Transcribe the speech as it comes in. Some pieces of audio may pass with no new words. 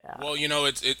Well,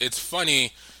 it's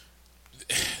funny.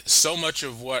 So much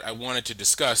of what I wanted to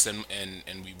discuss, and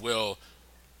we will,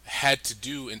 had to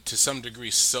do, and to some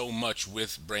degree, so much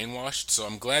with Brainwashed. So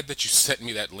I'm glad that you sent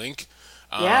me that link,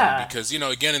 Yeah. because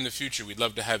again, in the future, we'd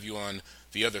love to have you on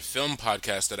the other film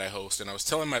podcast that I host. And I was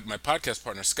telling my podcast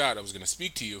partner Scott I was going to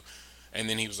speak to you, and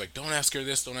then he was like, "Don't ask her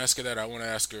this, don't ask her that. I want to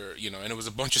ask her," and it was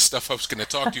a bunch of stuff I was going to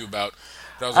talk to you about.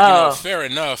 But I was like, Oh, fair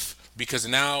enough, because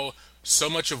now so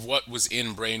much of what was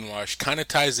in Brainwash kind of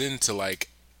ties into like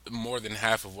more than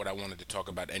half of what I wanted to talk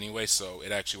about anyway, so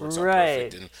it actually works out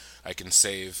perfect, right. and I can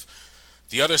save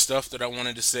the other stuff that I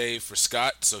wanted to save for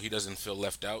Scott, so he doesn't feel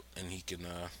left out, and he can,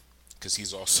 because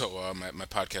he's also my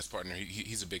podcast partner.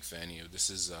 He's a big fan of you.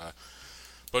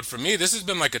 But for me, this has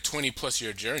been like a 20+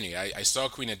 year journey. I saw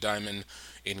Queen of Diamond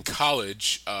in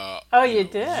college, Oh, you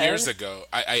years did? ago.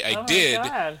 I Oh my did,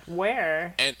 God.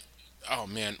 Where? and oh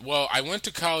man, well, I went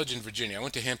to college in Virginia. I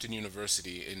went to Hampton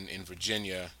University in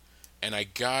Virginia, and I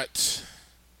got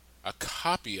a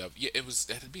copy of, yeah, it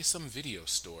had to be some video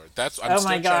store. I'm Oh my still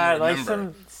trying to God, like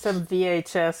remember. some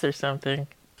VHS or something.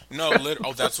 No,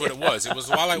 oh, that's what it was. It was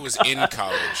while I was in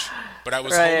college, but I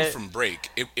was home Right. from break.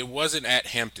 It wasn't at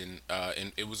Hampton,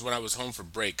 and it was when I was home for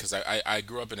break, because I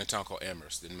grew up in a town called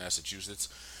Amherst in Massachusetts,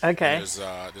 and Okay. there's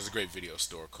a great video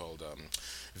store called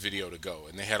Video to Go,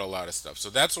 and they had a lot of stuff. So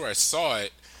that's where I saw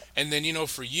it, and then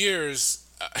for years,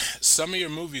 some of your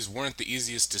movies weren't the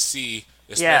easiest to see,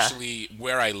 Yeah. especially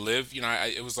where I live.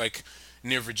 It was like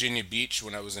near Virginia Beach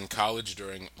when I was in college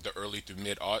during the early through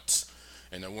mid aughts,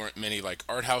 and there weren't many like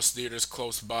art house theaters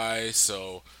close by.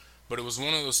 So, but it was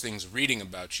one of those things. Reading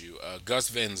about you, Gus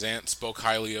Van Sant spoke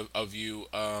highly of you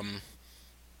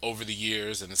over the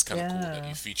years, and it's kind of cool that you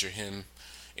Yeah. feature him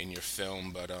in your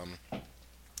film. But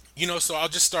so I'll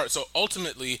just start. So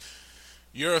ultimately,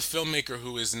 you're a filmmaker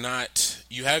who is not.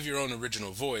 You have your own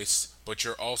original voice, but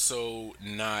you're also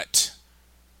not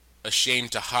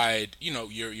ashamed to hide,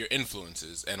 your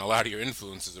influences, and a lot of your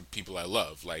influences are people I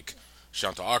love, like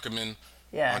Chantal Ackerman,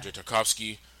 Yeah. Andrei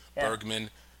Tarkovsky, Yeah. Bergman,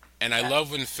 and I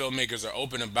love when filmmakers are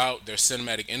open about their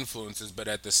cinematic influences, but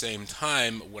at the same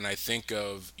time, when I think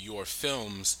of your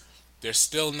films, they're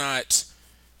still not.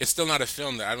 It's still not a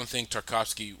film that I don't think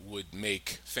Tarkovsky would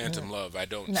make N- Phantom Love. I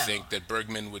don't No. think that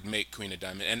Bergman would make Queen of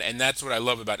Diamond, and that's what I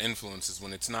love about influences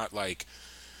when it's not like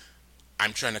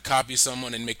I'm trying to copy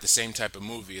someone and make the same type of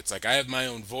movie. It's like I have my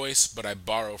own voice, but I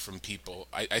borrow from people.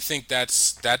 I think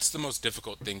that's the most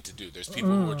difficult thing to do. There's people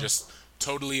who are Mm. just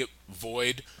totally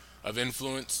void of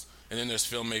influence, and then there's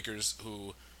filmmakers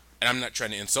who, and I'm not trying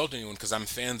to insult anyone because I'm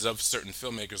fans of certain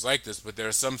filmmakers like this, but there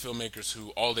are some filmmakers who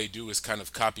all they do is kind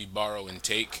of copy, borrow, and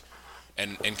take,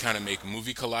 and kind of make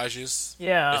movie collages,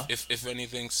 Yeah. if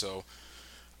anything. So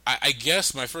I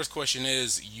guess my first question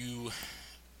is,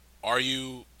 are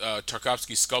you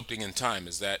Tarkovsky sculpting in time?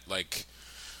 Is that like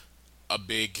a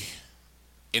big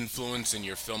influence in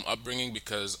your film upbringing?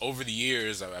 Because over the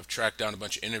years, I've tracked down a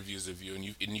bunch of interviews of you,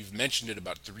 and you've mentioned it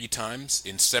about 3 times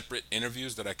in separate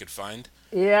interviews that I could find.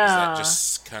 Is that Yeah.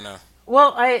 just kind of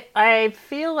Well, I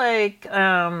feel like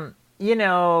when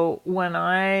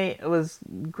I was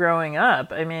growing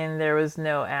up, I mean, there was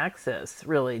no access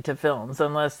really to films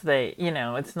unless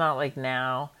it's not like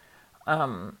now.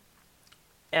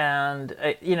 And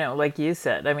like you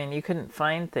said, I mean, you couldn't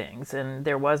find things, and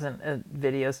there wasn't a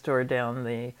video store down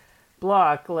the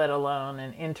block, let alone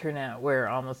an internet where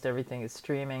almost everything is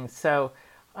streaming. So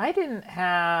I didn't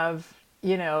have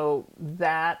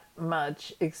that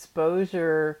much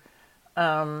exposure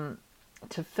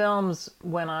to films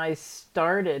when I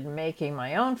started making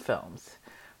my own films.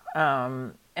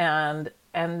 And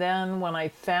then when I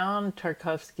found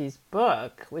Tarkovsky's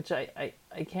book, which I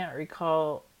can't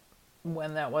recall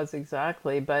when that was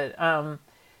exactly, but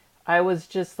I was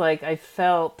just like I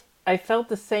felt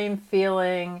the same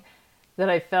feeling that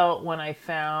I felt when I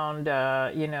found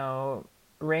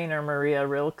Rainer Maria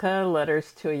Rilke,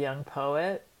 Letters to a Young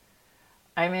Poet.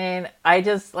 I mean, I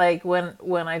just like when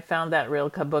I found that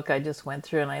Rilke book, I just went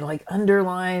through and I like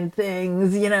underlined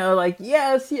things, like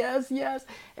yes, yes, yes,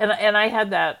 and I had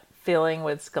that feeling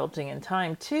with Sculpting in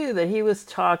Time too, that he was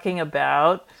talking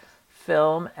about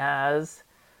film as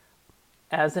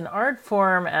an art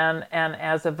form and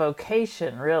as a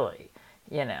vocation, really,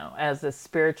 as a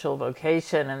spiritual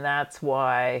vocation, and that's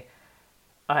why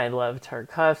I love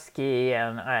Tarkovsky,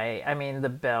 and I mean the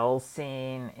bell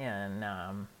scene in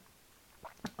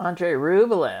Andrei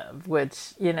Rublev,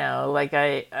 which like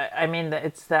I mean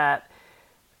it's that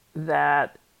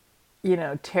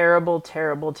terrible,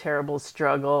 terrible, terrible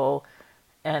struggle,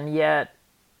 and yet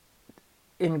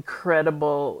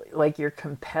incredible, like you're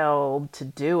compelled to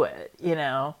do it.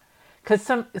 because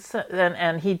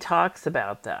and he talks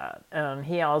about that, and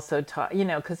he also talk,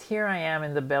 because here I am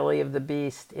in the belly of the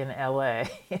beast in LA.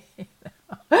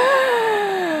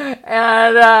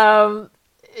 And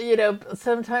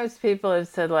sometimes people have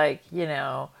said, like,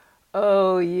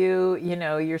 oh,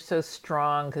 you're so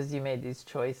strong because you made these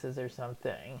choices or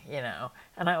something,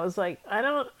 and I was like, I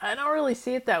don't really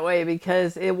see it that way,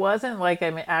 because it wasn't like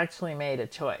actually made a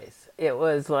choice. It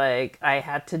was like I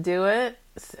had to do it,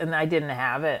 and I didn't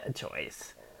have a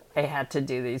choice. I had to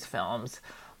do these films.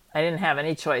 I didn't have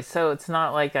any choice. So it's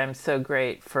not like I'm so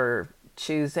great for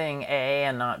choosing A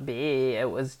and not B.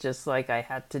 It was just like I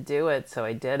had to do it, so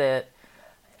I did it.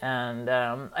 And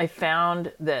I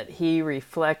found that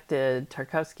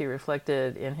Tarkovsky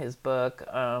reflected in his book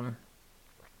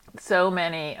so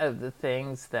many of the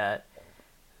things that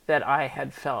I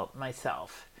had felt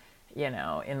myself,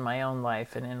 in my own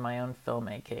life and in my own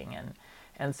filmmaking.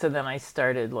 And so then I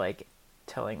started, like,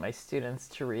 telling my students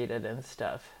to read it and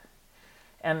stuff.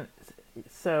 And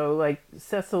so, like,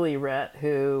 Cecily Rhett,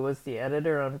 who was the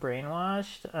editor on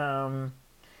Brainwashed,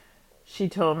 she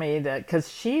told me that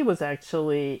because she was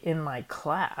actually in my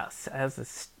class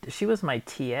she was my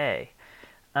TA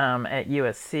at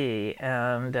USC,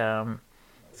 and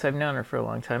so I've known her for a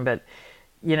long time. But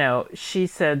she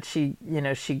said she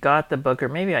got the book, or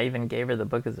maybe I even gave her the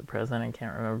book as a present. I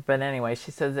can't remember. But anyway,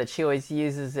 she says that she always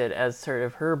uses it as sort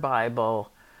of her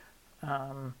Bible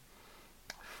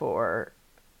for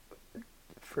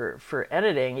for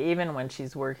editing, even when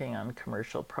she's working on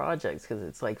commercial projects, because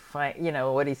it's like,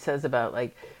 what he says about,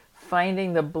 like,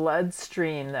 finding the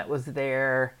bloodstream that was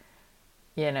there,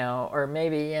 or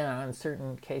maybe, in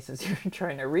certain cases you're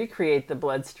trying to recreate the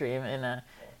bloodstream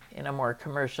in a more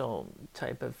commercial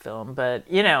type of film. But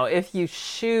if you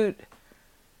shoot,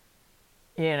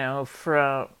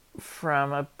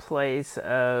 from a place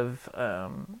of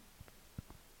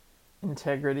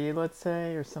integrity, let's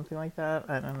say, or something like that.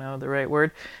 I don't know the right word.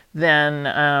 Then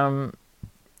the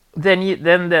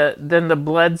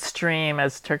bloodstream,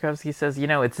 as Tarkovsky says,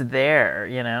 it's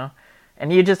there,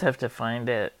 and you just have to find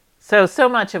it. So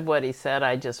much of what he said,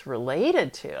 I just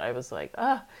related to. I was like,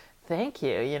 oh, thank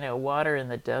you, water in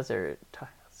the desert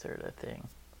sort of thing.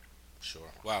 Sure.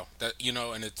 Wow. That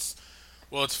and it's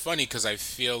funny because I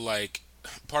feel like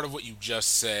part of what you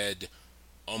just said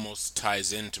almost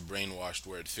ties into Brainwashed,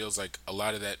 where it feels like a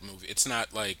lot of that movie. It's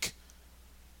not like,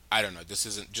 I don't know. This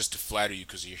isn't just to flatter you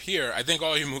because you're here. I think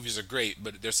all your movies are great,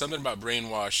 but there's something about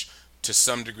Brainwash. To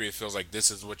some degree, it feels like this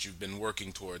is what you've been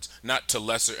working towards. Not to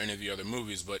lesser any of your other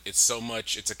movies, but it's so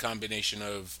much. It's a combination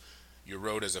of your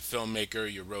road as a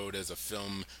filmmaker, your road as a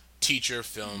film teacher,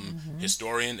 film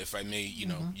historian, if I may,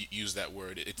 use that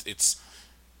word. It's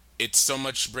so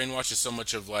much. Brainwash is so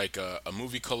much of like a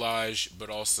movie collage, but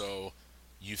also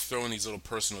you throw in these little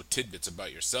personal tidbits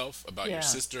about yourself, about your Yeah.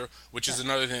 sister, which is Yeah.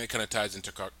 another thing that kind of ties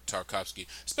into Tarkovsky,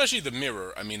 especially the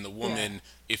mirror. I mean, the Yeah. woman.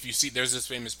 If you see, there's this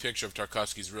famous picture of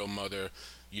Tarkovsky's real mother,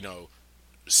 you know,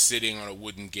 sitting on a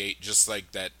wooden gate, just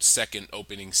like that second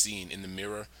opening scene in the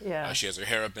mirror. Yeah. She has her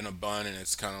hair up in a bun, and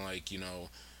it's kind of like,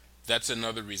 that's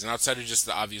another reason outside of just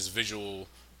the obvious visual,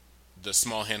 the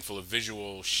small handful of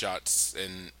visual shots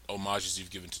and homages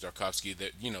you've given to Tarkovsky.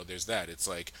 That there's that. It's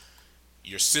like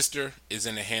your sister is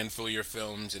in a handful of your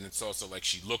films, and it's also like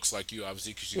she looks like you,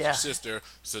 obviously, because she's your Yeah. sister.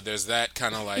 So there's that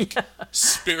kind of like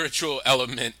spiritual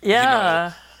element,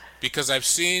 Yeah. because I've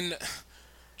seen,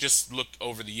 just look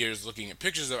over the years, looking at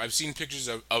I've seen pictures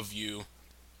of you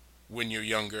when you're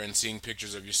younger, and seeing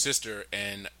pictures of your sister,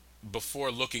 and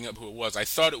before looking up who it was, I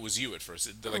thought it was you at first.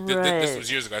 Like this Right.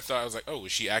 was years ago. I was like, oh,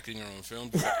 was she acting in her own film?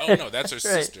 Like, oh no, that's her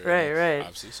Right. sister. Right. Right.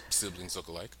 Obviously siblings look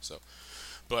alike. So,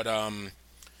 but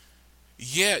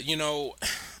yeah,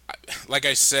 like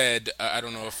I said, I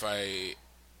don't know if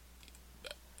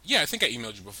yeah, I think I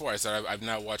emailed you before. I said I've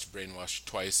now watched Brainwash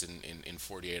twice in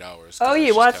 48 hours, Oh, because that's you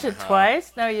just watched kind of it how,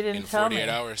 twice? No, you in didn't tell 48 me.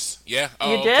 hours. Yeah. You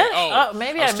Oh, okay. did? Oh, Oh,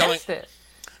 maybe I I was telling. missed it.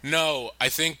 No, I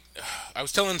think I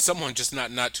was telling someone just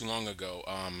not too long ago.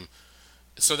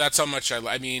 So that's how much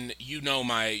I mean, you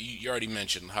already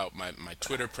mentioned how my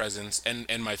Twitter presence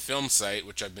and my film site,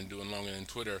 which I've been doing longer than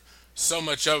Twitter. So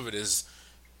much of it is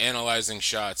analyzing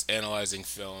shots, analyzing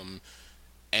film,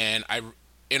 and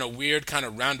in a weird kind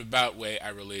of roundabout way, I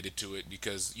related to it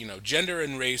because gender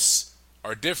and race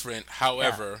are different. Yeah.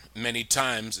 However, many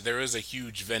times there is a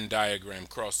huge Venn diagram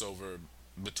crossover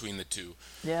between the two.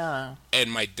 Yeah.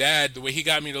 And my dad, the way he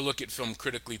got me to look at film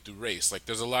critically through race, like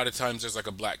there's a lot of times there's like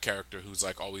a black character who's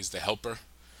like always the helper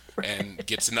and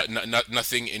gets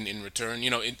nothing in return.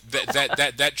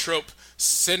 That trope,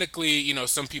 cynically,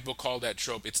 some people call that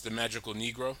trope, it's the magical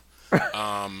Negro,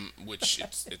 which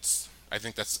it's I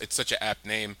think it's such an apt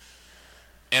name.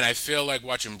 And I feel like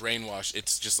watching Brainwash,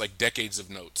 it's just like decades of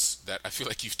notes that I feel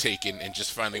like you've taken and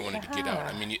just finally wanted to get out.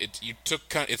 I Yeah, mean, you took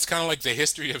it's kind of like the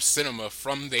history of cinema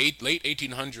from the late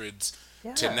 1800s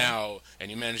to yeah, now, and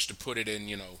you managed to put it in,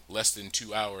 less than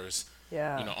 2 hours.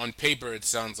 yeah. On paper it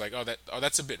sounds like,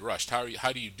 that's a bit rushed. How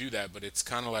do you do that? But it's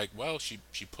kind of like, well, she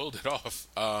pulled it off.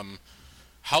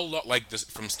 How long, like this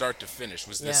from start to finish,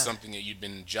 was this Yeah. something that you'd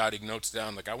been jotting notes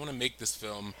down, like I want to make this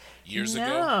film years ago,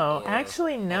 No, or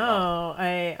actually, oh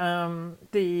wow.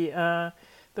 no.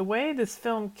 The way this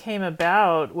film came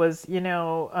about was,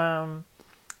 I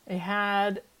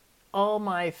had all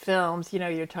my films.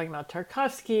 You're talking about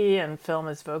Tarkovsky and film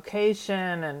as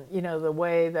vocation, and the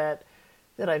way that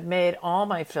I've made all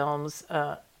my films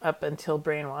up until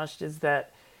Brainwashed is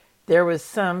that there was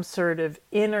some sort of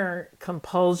inner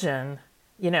compulsion,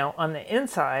 on the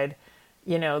inside,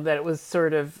 that it was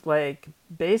sort of like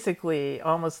basically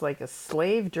almost like a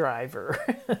slave driver,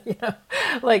 you know,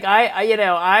 like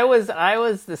I was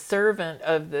the servant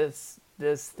of this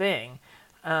thing,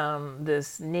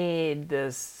 this need,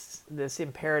 this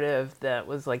imperative that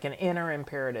was like an inner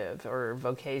imperative or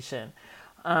vocation,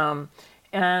 and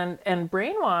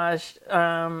brainwashed,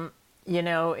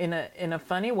 in a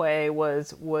funny way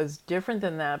was different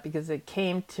than that because it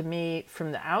came to me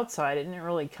from the outside. It didn't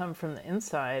really come from the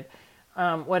inside.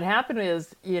 What happened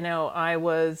is,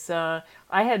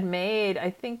 I had made, I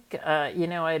think, I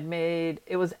had made,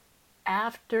 it was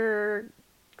after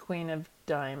Queen of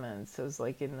Diamonds. It was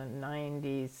like in the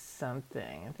 90s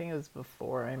something. I think it was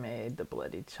before I made The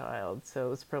Bloody Child. So it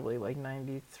was probably like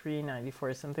 93,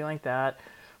 94, something like that.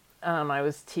 I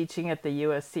was teaching at the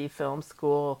USC Film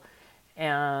School,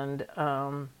 and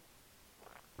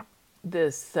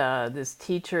this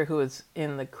teacher who was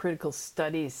in the critical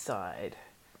studies side,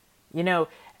 you know,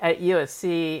 at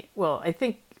USC, well, I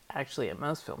think actually at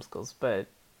most film schools, but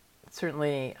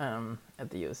certainly at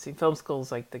the USC Film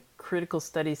Schools, like the critical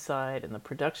study side and the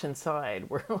production side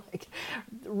were like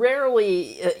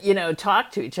rarely,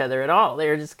 talk to each other at all.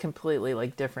 They're just completely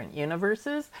like different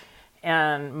universes,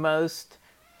 and most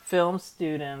film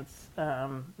students,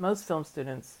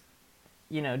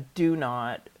 do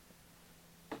not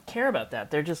care about that.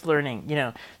 They're just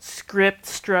learning, script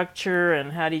structure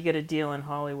and how do you get a deal in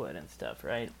Hollywood and stuff,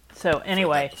 right? So I've heard that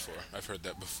anyway, before. I've heard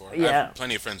that before. I yeah. have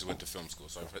plenty of friends who went to film school,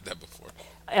 so I've heard that before.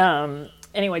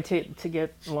 Anyway, to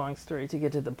get long story to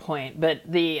get to the point, but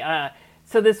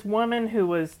so this woman who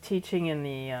was teaching in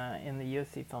the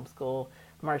USC Film School,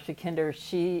 Marcia Kinder,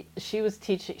 she was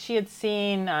teaching. She had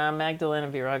seen Magdalena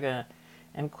Viraga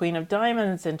and Queen of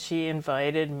Diamonds, and she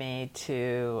invited me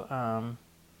to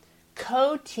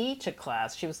co-teach a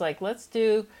class. She was like, "Let's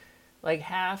do like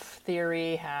half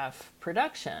theory, half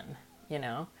production,"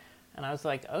 and I was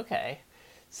like, "Okay."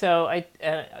 So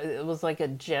it was like a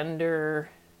gender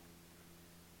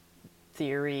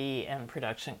theory and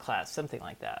production class, something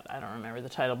like that. I don't remember the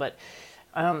title, but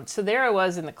so there I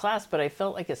was in the class, but I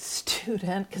felt like a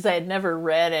student because I had never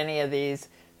read any of these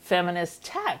feminist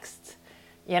texts,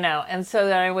 and so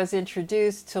then I was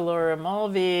introduced to Laura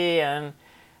Mulvey and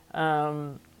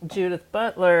Judith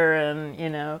Butler and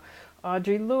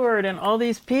Audre Lorde and all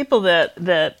these people that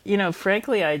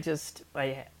frankly I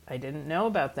didn't know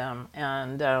about them,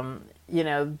 and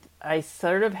I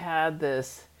sort of had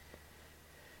this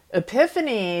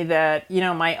epiphany that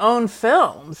my own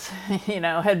films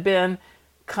had been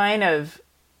kind of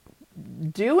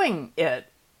doing it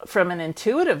from an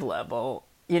intuitive level,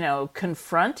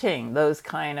 confronting those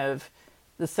kind of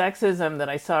the sexism that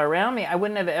I saw around me. I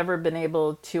wouldn't have ever been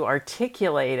able to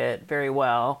articulate it very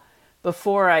well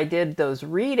before I did those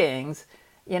readings,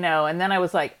 and then I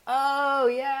was like, oh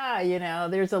yeah,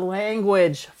 there's a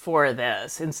language for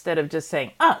this instead of just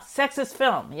saying, sexist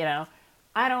film,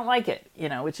 I don't like it,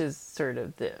 which is sort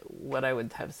of what I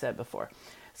would have said before.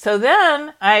 So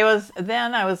then I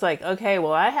was like, okay,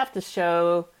 well, I have to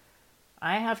show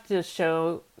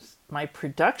my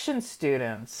production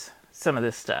students some of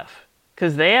this stuff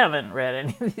because they haven't read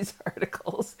any of these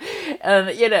articles, and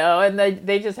and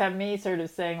they just have me sort of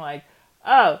saying like,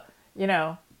 oh,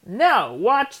 no,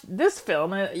 watch this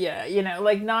film, yeah,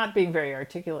 like not being very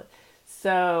articulate.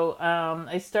 So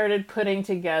I started putting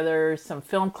together some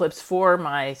film clips for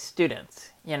my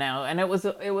students, and it was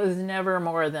never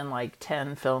more than like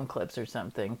 10 film clips or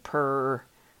something per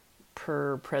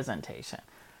presentation.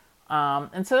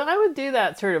 And so I would do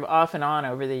that sort of off and on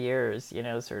over the years,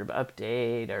 sort of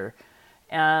update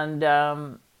and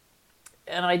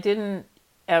I didn't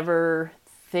ever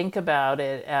think about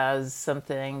it as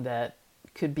something that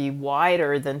could be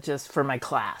wider than just for my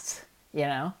class,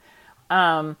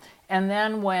 And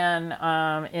then when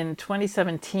in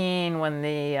 2017, when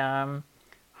the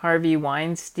Harvey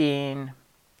Weinstein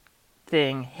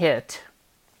thing hit,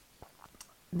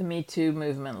 the Me Too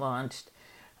movement launched,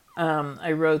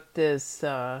 I wrote this.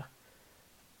 I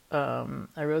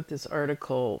wrote this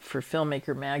article for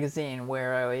Filmmaker magazine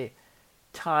where I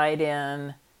tied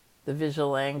in the visual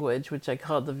language, which I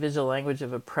called the visual language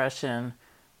of oppression,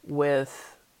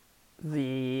 with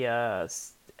the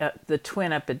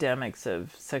twin epidemics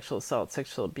of sexual assault,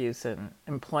 sexual abuse, and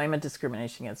employment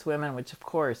discrimination against women, which of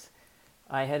course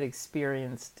I had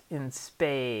experienced in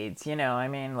spades. You know, I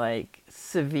mean, like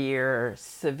severe,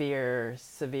 severe,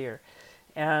 severe.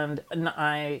 And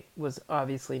I was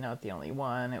obviously not the only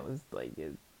one. It was like,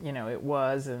 you know, it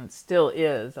was and still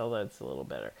is, although it's a little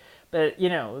better. But, you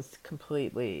know, it was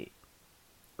completely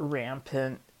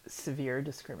rampant, severe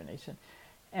discrimination.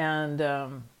 And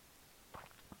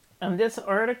this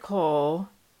article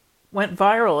went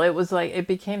viral. It was like, it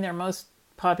became their most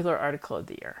popular article of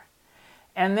the year.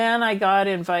 And then I got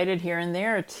invited here and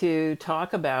there to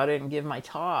talk about it and give my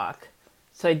talk.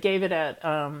 So I gave it at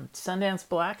Sundance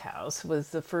Black House, was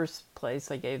the first place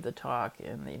I gave the talk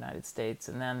in the United States.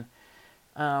 And then,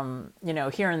 you know,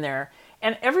 here and there.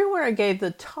 And everywhere I gave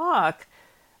the talk,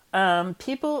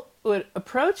 people would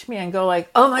approach me and go like,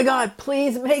 "Oh my God,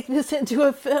 please make this into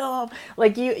a film!"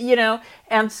 Like you know.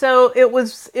 And so it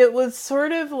was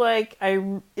sort of like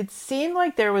it seemed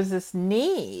like there was this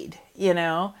need, you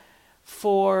know,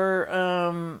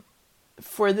 for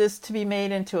this to be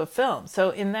made into a film. So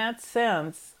in that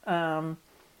sense,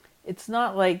 it's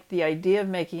not like the idea of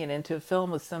making it into a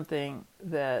film was something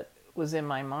that was in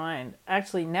my mind.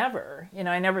 Actually, never. You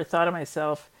know, I never thought of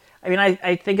myself. I mean,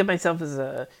 I think of myself as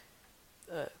a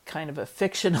kind of a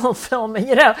fictional film,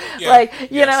 you know, Yeah. like, you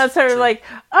Yes. know, it's sort of True. like,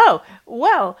 oh,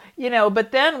 well, you know,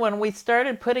 but then when we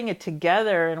started putting it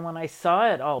together and when I saw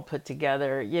it all put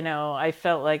together, you know, I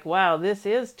felt like, wow, this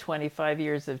is 25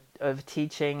 years of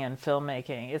teaching and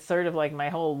filmmaking. It's sort of like my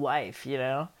whole life, you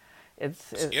know,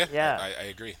 Yeah, yeah, I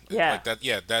agree. yeah, Like that.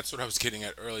 Yeah, that's what I was getting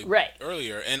at right,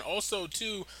 earlier. And also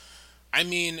too, I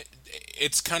mean,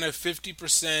 it's kind of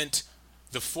 50%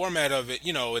 the format of it.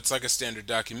 You know, it's like a standard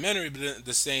documentary, but at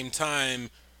the same time,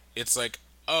 it's like,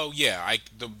 oh yeah,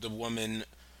 the woman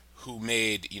who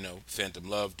made, you know, Phantom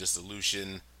Love,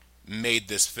 Dissolution, made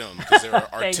this film because there are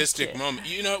thank artistic you. moments.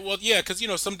 You know, well, yeah, because you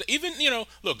know, some even you know,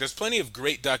 look, there's plenty of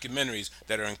great documentaries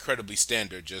that are incredibly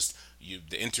standard. Just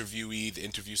the interviewee, the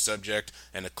interview subject,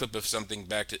 and a clip of something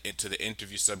back to the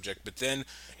interview subject. But then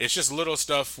it's just little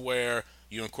stuff where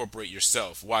you incorporate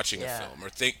yourself watching a Yeah, film or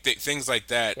things like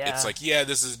that. It's yeah, like, yeah,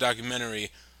 this is a documentary,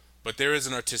 but there is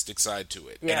an artistic side to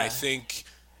it, and I yeah, think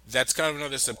that's kind of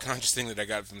another subconscious thing that I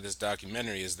got from this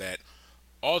documentary is that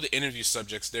all the interview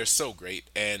subjects, they're so great,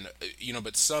 and you know,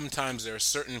 but sometimes there are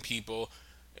certain people,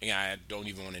 and I don't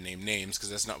even want to name names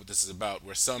because that's not what this is about,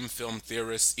 where some film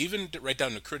theorists, even right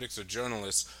down to critics or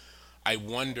journalists, I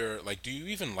wonder, like, do you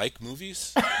even like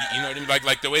movies? You know what I mean?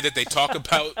 Like the way that they talk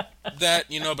about that,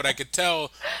 you know. But I could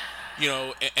tell, you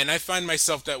know, and I find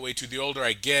myself that way too. The older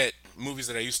I get, movies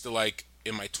that I used to like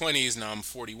in my 20s, now I'm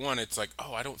 41. It's like,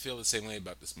 oh, I don't feel the same way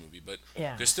about this movie, but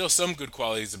yeah, there's still some good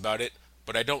qualities about it.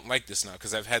 But I don't like this now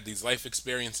because I've had these life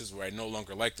experiences where I no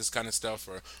longer like this kind of stuff,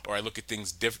 or I look at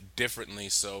things differently.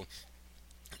 So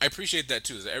I appreciate that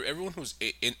too. Everyone who's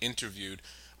interviewed,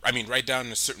 I mean, right down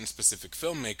to certain specific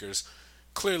filmmakers,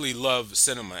 clearly love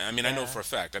cinema. I mean, I know yeah, for a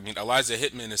fact. I mean, Eliza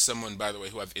Hittman is someone, by the way,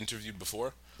 who I've interviewed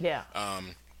before, yeah.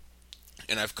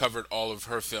 and I've covered all of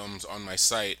her films on my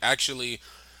site. Actually,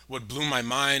 what blew my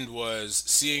mind was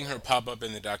seeing her pop up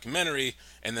in the documentary,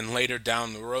 and then later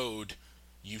down the road,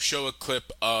 you show a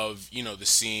clip of, you know, the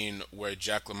scene where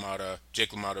Jake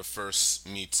LaMotta first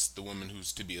meets the woman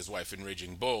who's to be his wife in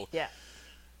Raging Bull. Yeah.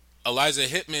 Eliza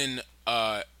Hittman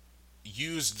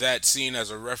used that scene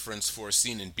as a reference for a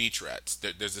scene in Beach Rats.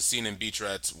 There's a scene in Beach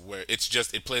Rats where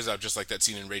it plays out just like that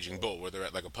scene in Raging Bull, where they're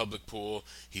at like a public pool.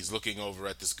 He's looking over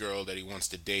at this girl that he wants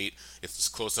to date. It's this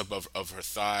close up of her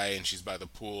thigh, and she's by the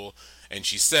pool. And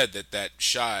she said that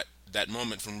shot, that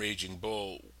moment from Raging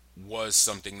Bull, was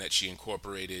something that she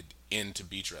incorporated into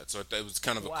Beach Rats. So it was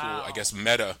kind of a cool, I Wow. guess,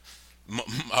 meta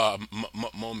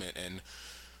moment. And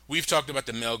we've talked about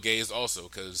the male gaze also,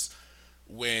 because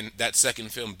when that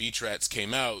second film Beach Rats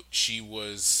came out,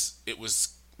 it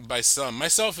was by some,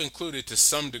 myself included to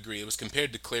some degree, it was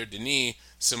compared to Claire Denis,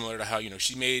 similar to how, you know,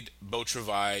 she made Beau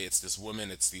Travail. It's this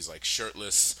woman, it's these like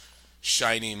shirtless,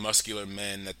 shiny, muscular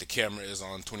men that the camera is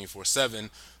on 24/7.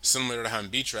 Similar to how in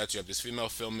Beach Rats you have this female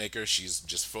filmmaker, she's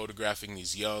just photographing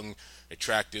these young,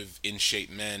 attractive, in shape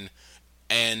men.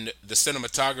 And the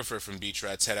cinematographer from Beach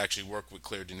Rats had actually worked with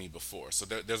Claire Denis before, so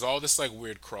there's all this like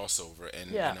weird crossover,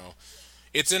 and you Yeah. know,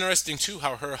 it's interesting too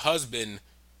how her husband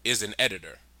is an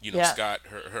editor. Yeah. Scott,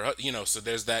 her, so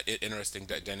there's that interesting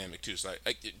dynamic too. So,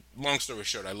 long story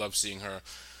short, I love seeing her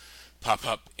pop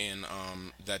up in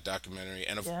that documentary,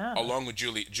 and Yeah. along with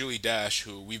Julie Dash,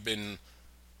 who we've been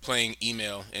playing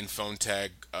email and phone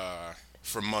tag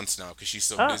for months now because she's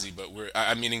so Oh, busy. But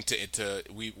I'm meaning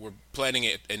we're planning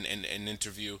an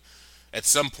interview at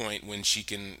some point when she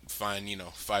can find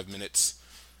 5 minutes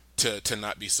to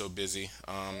not be so busy.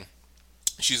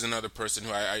 She's another person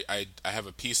who I have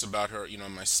a piece about her,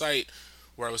 on my site,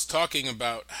 where I was talking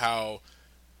about how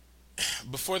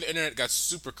before the internet got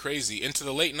super crazy into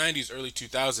the late 90s, early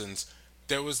 2000s,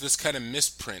 there was this kind of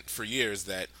misprint for years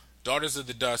that Daughters of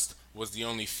the Dust was the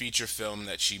only feature film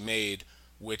that she made,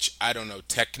 which I don't know,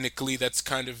 technically that's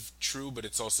kind of true, but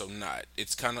it's also not.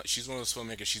 It's kind of, she's one of those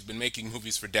filmmakers, she's been making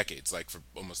movies for decades, like for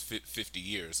almost 50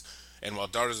 years. And while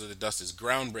Daughters of the Dust is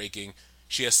groundbreaking,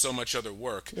 she has so much other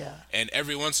work. yeah. And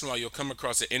every once in a while, you'll come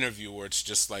across an interview where it's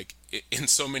just like, in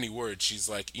so many words, she's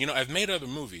like, I've made other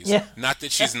movies. Yeah. Not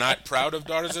that she's not proud of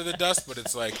Daughters of the Dust, but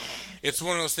it's like, it's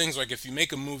one of those things like if you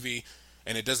make a movie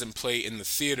and it doesn't play in the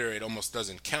theater, it almost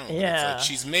doesn't count. But it's like Yeah.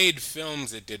 she's made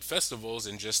films that did festivals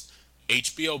and just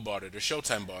HBO bought it or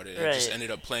Showtime bought it and it just Right. ended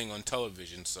up playing on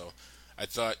television. So I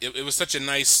thought it was such a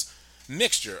nice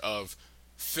mixture of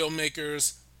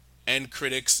filmmakers and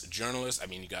critics, journalists. I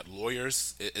mean, you got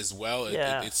lawyers as well.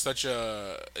 Yeah. It's such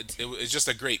it's just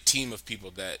a great team of people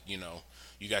that you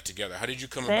got together. How did you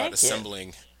come about Thank you.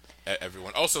 assembling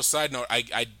everyone? Also, side note,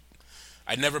 I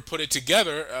never put it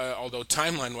together. Although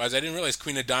timeline wise, I didn't realize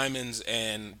Queen of Diamonds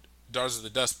and Daughters of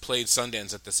the Dust played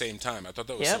Sundance at the same time. I thought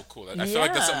that was so Yep. cool. I feel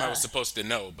like that's something I was Yeah. supposed to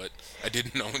know, but I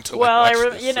didn't know until I Well,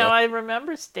 watched this. So I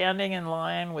remember standing in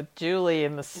line with Julie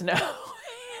in the snow.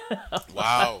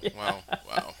 wow, wow,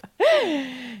 wow.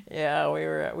 Yeah, we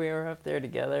were up there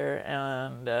together,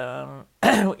 and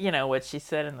what she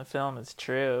said in the film is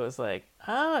true. It was like,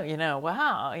 oh,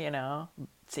 wow,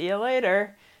 see you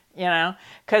later,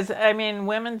 because I mean,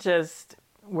 women just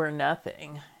were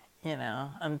nothing,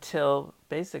 until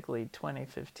basically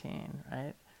 2015,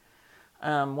 right?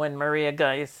 When Maria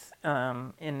Geiss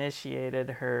initiated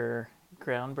her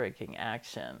groundbreaking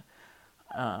action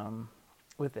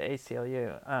with the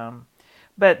ACLU.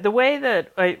 But the way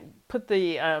that I put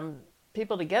the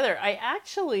people together, I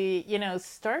actually,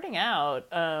 starting out,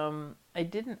 I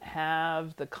didn't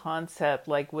have the concept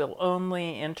like we'll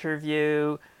only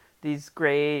interview these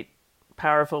great,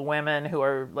 powerful women who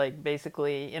are like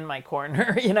basically in my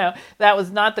corner. That was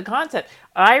not the concept.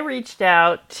 I reached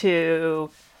out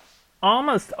to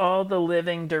almost all the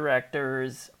living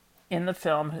directors in the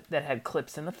film that had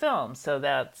clips in the film. So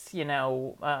that's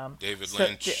David so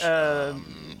Lynch,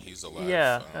 he's alive.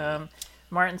 yeah,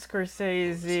 Martin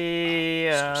Scorsese,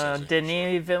 Scorsese, sure.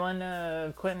 Denis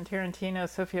Villeneuve, Quentin Tarantino,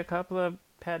 Sofia Coppola,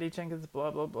 Patty Jenkins,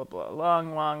 blah blah blah blah.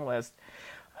 Long long list.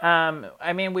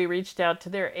 I mean, we reached out to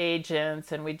their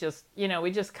agents, and we just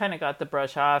kind of got the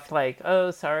brush off, like,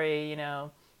 oh, sorry,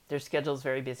 their schedule's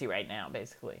very busy right now,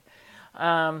 basically.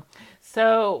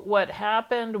 So what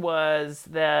happened was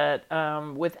that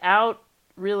without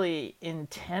really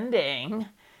intending,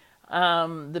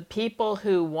 the people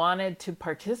who wanted to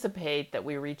participate that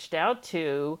we reached out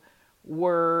to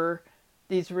were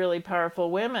these really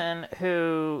powerful women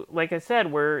who, like I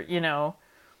said, were,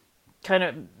 kind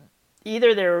of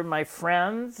either they were my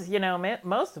friends,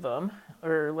 most of them,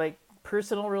 or like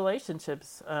personal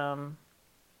relationships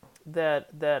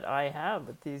that I have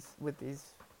with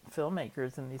these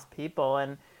filmmakers and these people.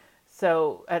 And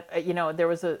so there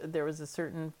was a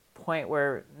certain point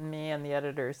where me and the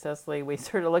editor Cecily, we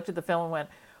sort of looked at the film and went,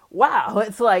 wow,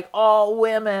 it's like all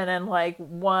women and like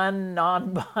one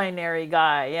non-binary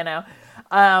guy,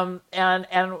 and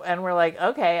we're like,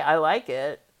 okay, I like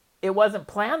it. It wasn't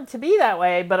planned to be that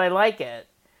way, but I like it.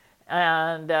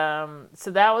 And so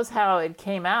that was how it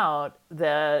came out,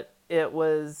 that it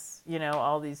was,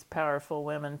 all these powerful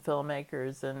women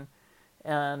filmmakers, and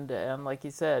like you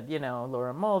said,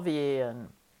 Laura Mulvey and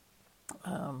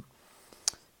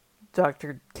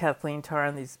Dr. Kathleen Tarr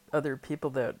and these other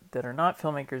people that are not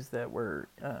filmmakers that were,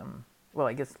 well,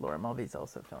 I guess Laura Mulvey's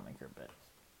also a filmmaker, but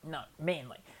not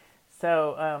mainly.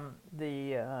 So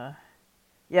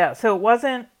so it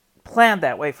wasn't planned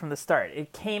that way from the start.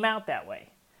 It came out that way,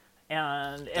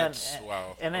 and That's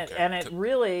wow. and it Okay. and it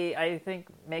really, I think,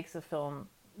 makes a film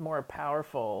more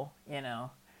powerful.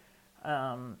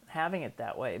 Having it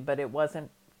that way, but it wasn't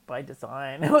by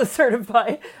design. It was sort of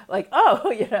by like,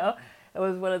 oh, it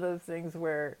was one of those things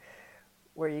where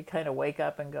you kind of wake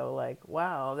up and go like,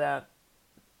 wow,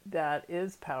 that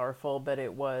is powerful, but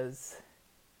it was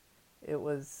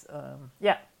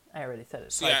yeah, I already said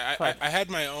it. See, I had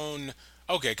my own.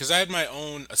 Okay, because I had my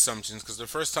own assumptions. Because the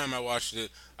first time I watched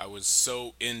it, I was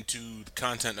so into the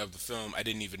content of the film, I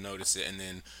didn't even notice it. And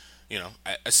then,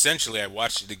 essentially, I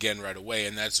watched it again right away,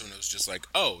 and that's when it was just like,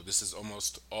 oh, this is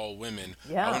almost all women.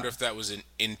 I Yeah, wonder if that was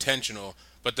intentional.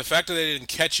 But the fact that I didn't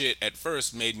catch it at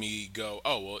first made me go,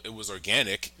 oh, well, it was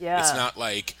organic. yeah, It's not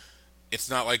like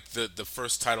the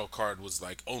first title card was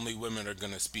like only women are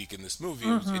gonna speak in this movie.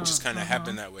 It mm-hmm, just kind of mm-hmm,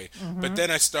 happened that way. But mm-hmm.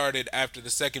 then I started after the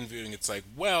second viewing. It's like,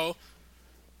 well,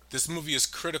 this movie is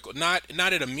critical, not in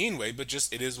a mean way, but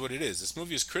just it is what it is. This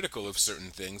movie is critical of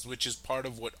certain things, which is part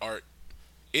of what art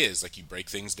is. Like you break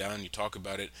things down, you talk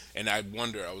about it, and I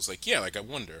was like, yeah, like I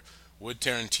wonder. Would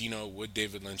Tarantino, would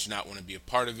David Lynch not want to be a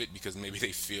part of it because maybe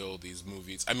they feel these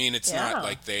movies? I mean, it's not Yeah,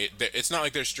 like it's not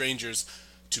like they're strangers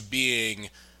to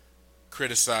being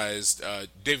criticized.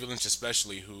 David Lynch,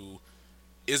 especially, who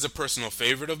is a personal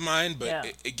favorite of mine. But yeah,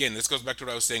 again, this goes back to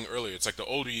what I was saying earlier. It's like the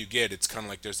older you get, it's kind of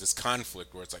like there's this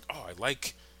conflict where it's like, oh, I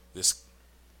like this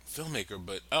filmmaker,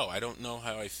 but oh, I don't know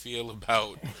how I feel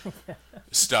about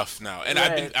stuff now. And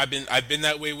right, I've been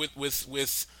that way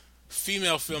with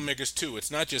female filmmakers too. It's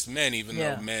not just men, even though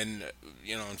yeah, men,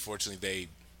 unfortunately, they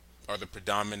are the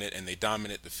predominant and they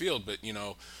dominate the field. But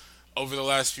over the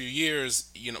last few years,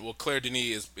 well, Claire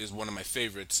Denis is one of my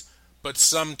favorites. But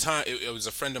sometime it was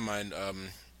a friend of mine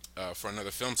for another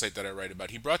film site that I write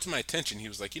about. He brought to my attention. He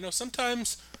was like,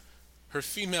 sometimes her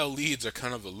female leads are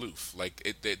kind of aloof.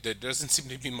 Like there doesn't seem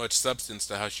to be much substance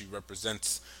to how she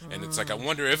represents, and it's like I mm,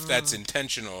 wonder if that's mm,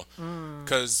 intentional, mm.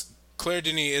 because Claire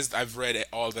Denis is. I've read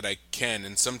all that I can,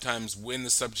 and sometimes when the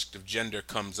subject of gender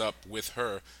comes up with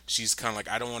her, she's kind of like,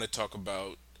 I don't want to talk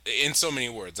about. In so many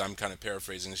words, I'm kind of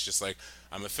paraphrasing. It's just like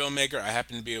I'm a filmmaker. I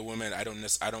happen to be a woman. I don't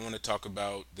want to talk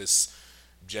about this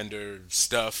gender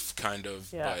stuff kind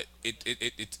of, Yeah, but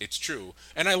it's true,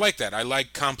 and I like that. I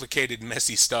like complicated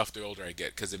messy stuff the older I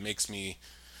get because it makes me,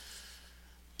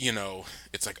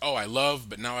 it's like, oh, I love,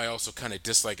 but now I also kind of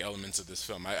dislike elements of this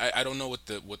film. I don't know what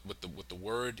the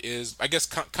word is. I guess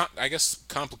I guess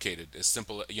complicated, as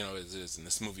simple as it is, and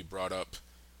this movie brought up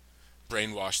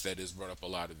brainwash. That is, brought up a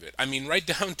lot of it. I mean, right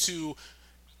down to,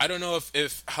 I don't know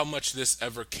if how much this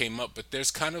ever came up, but there's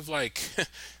kind of like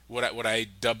what I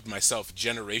dubbed myself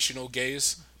generational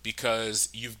gaze, because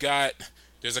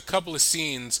there's a couple of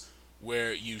scenes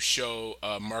where you show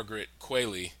Margaret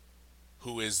Qualley,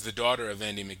 who is the daughter of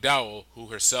Andy McDowell, who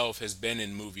herself has been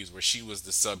in movies where she was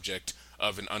the subject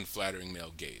of an unflattering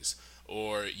male gaze.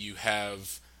 Or you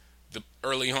have the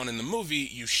early on in the movie,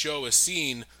 you show a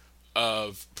scene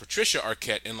of Patricia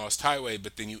Arquette in Lost Highway,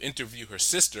 but then you interview her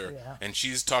sister, yeah, and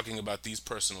she's talking about these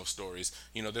personal stories.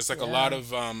 There's like a lot yeah,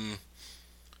 of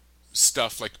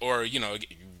stuff like, or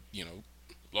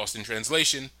Lost in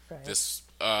Translation. right, This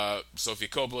Sofia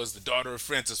Coppola is the daughter of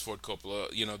Francis Ford Coppola.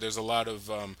 There's a lot of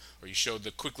or you showed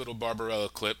the quick little Barbarella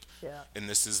clip, yeah. and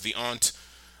this is the aunt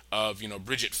of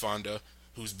Bridget Fonda,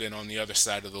 who's been on the other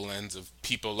side of the lens of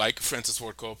people like Francis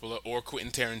Ford Coppola or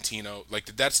Quentin Tarantino. Like,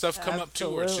 did that stuff come up too,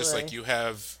 or it's just like Absolutely. you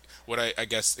have what I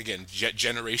guess again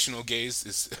generational gaze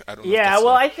is. I don't know if Yeah, that's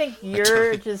well, I think a term.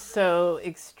 you're just so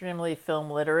extremely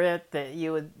film literate that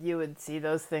you would see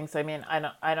those things. I mean,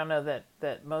 I don't know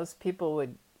that most people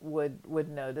would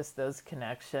notice those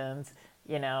connections.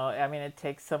 I mean, it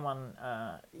takes someone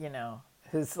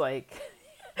who's like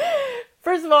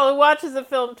first of all, who watches a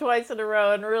film twice in a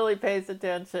row and really pays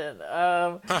attention,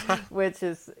 which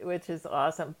is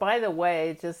awesome. By the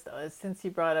way, just since you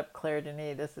brought up Claire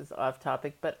Denis, this is off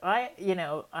topic, but I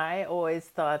always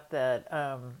thought and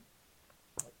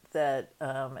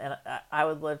I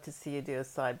would love to see you do a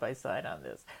side by side on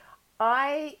this.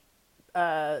 I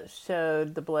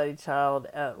showed The Bloody Child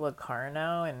at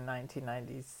Locarno in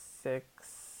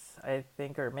 1996, I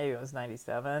think, or maybe it was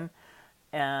 97.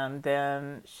 And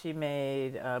then she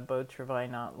made Beau Travail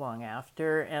not long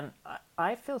after. And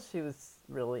I feel she was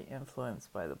really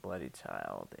influenced by The Bloody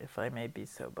Child, if I may be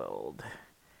so bold.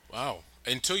 Wow.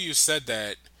 Until you said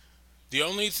that, the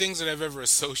only things that I've ever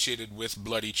associated with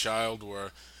Bloody Child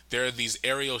were there are these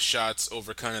aerial shots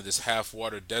over kind of this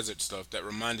half-water desert stuff that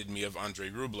reminded me of Andrei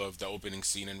Rublev, the opening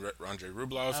scene in Andrei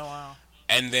Rublev. Oh, wow.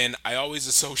 And then I always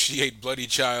associate Bloody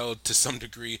Child to some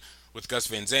degree with Gus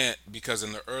Van Sant, because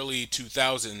in the early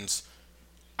 2000s,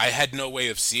 I had no way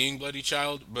of seeing Bloody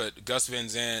Child, but Gus Van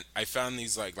Sant, I found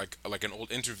these like an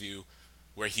old interview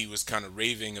where he was kind of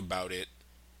raving about it,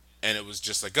 and it was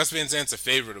just like, Gus Van Sant's a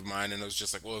favorite of mine, and it was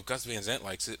just like, well, if Gus Van Sant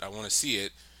likes it, I want to see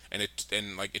it, and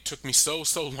like it took me so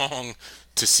long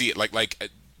to see it,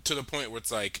 to the point where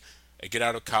it's like I get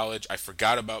out of college, I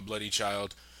forgot about Bloody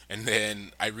Child, And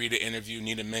then I read an interview,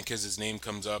 Nina Menkez's name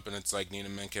comes up, and it's like Nina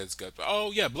Menkez got,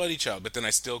 oh yeah, Bloody Child. But then I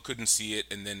still couldn't see it,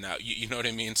 and then now, you know what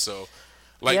I mean? So,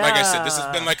 like I said, Yeah. this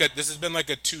has been like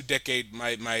a 2 decade.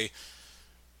 My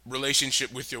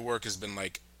relationship with your work has been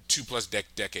like two plus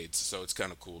decades. So it's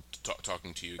kind of cool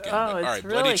talking to you again. Oh, But all it's right,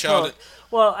 Bloody really cool. Child.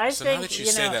 Well, I So now think, that you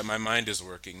say that, my mind is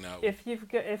working now. if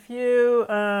you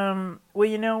well,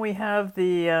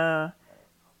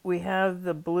 we have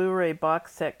the Blu-ray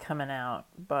box set coming out,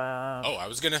 but Oh, I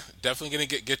was gonna definitely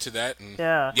gonna get to that, and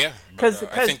yeah, yeah, but because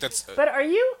I think that's but are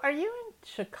you in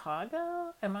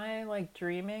Chicago? Am I like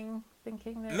dreaming,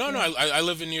 thinking that no, no. you're? I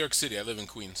live in New York City. I live in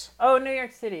Queens. Oh, New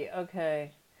York City.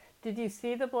 Okay. Did you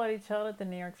see the Bloody Child at the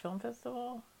New York Film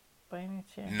Festival by any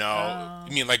chance? No,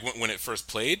 you mean like when it first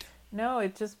played? No,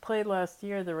 it just played last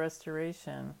year, the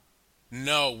restoration.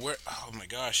 No, where? Oh my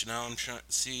gosh! Now I'm trying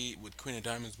to see with Queen of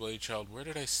Diamonds, Bloody Child. Where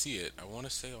did I see it? I want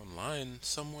to say online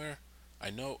somewhere. I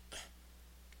know.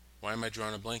 Why am I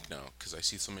drawing a blank now? Because I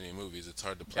see so many movies, it's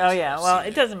hard to Oh place where yeah, I've well, seen it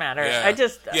it. doesn't matter. Yeah, yeah,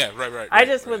 I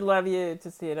just would right. love you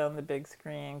to see it on the big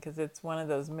screen because it's one of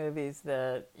those movies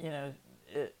that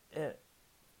it it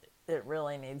it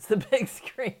really needs the big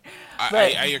screen.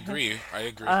 But I agree. I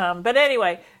agree. but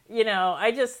anyway,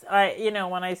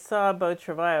 when I saw Beau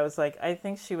Travail, I was like, I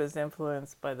think she was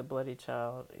influenced by the Bloody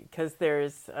Child because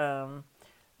there's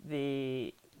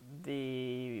the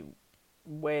the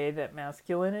way that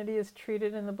masculinity is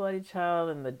treated in the Bloody Child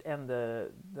and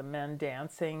the men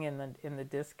dancing in the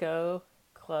disco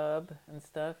club and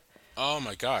stuff. Oh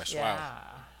my gosh! Wow. Yeah.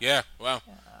 Yeah. Wow.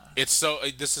 It's so.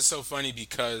 This is so funny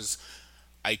because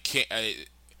I can't.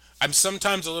 I'm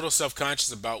sometimes a little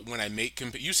self-conscious about when I make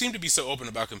you seem to be so open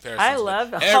about I comparisons, but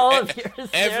love all of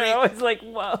yours. They're every always like,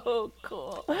 whoa,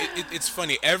 cool. it's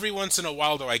funny. Every once in a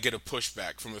while, though, I get a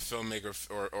pushback from a filmmaker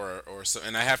or so,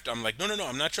 and I have to. I'm like, no, no, no.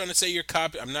 I'm not trying to say you're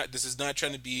copy. I'm not. This is not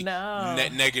trying to be No.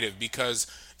 negative because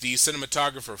the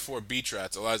cinematographer for Beach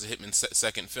Rats, Eliza Hittman's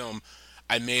second film,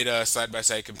 I made a side by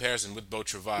side comparison with Beau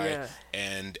Travail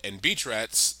Yeah. and Beach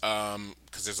Rats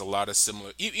because there's a lot of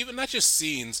similar, even not just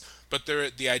scenes, but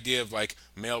the idea of like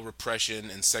male repression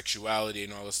and sexuality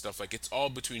and all this stuff. Like it's all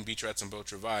between Beach Rats and Beau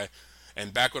Travail.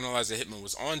 And back when Eliza Hittman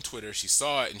was on Twitter, she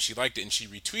saw it and she liked it and she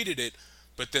retweeted it.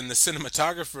 But then the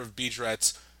cinematographer of Beach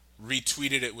Rats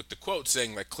retweeted it with the quote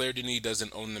saying like Claire Denis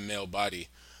doesn't own the male body.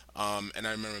 And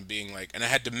I remember being like, and I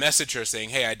had to message her saying,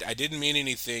 "Hey, I didn't mean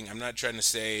anything. I'm not trying to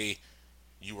say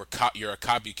you're a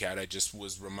copycat. I just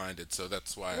was reminded, so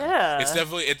that's why it's Yeah.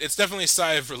 definitely it's definitely a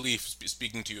sigh of relief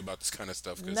speaking to you about this kind of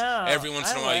stuff because No, every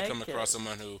once I in a while you come like across it.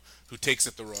 someone who takes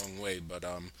it the wrong way. But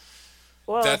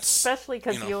Well, that's especially you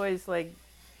because know. you always like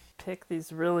pick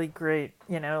these really great,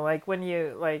 like when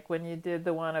you did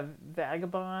the one of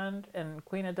Vagabond and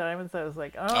Queen of Diamonds, I was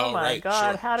like, oh Oh my right,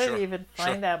 God, sure, how did sure, we even sure.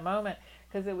 find that moment?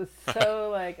 Because it was so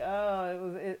like,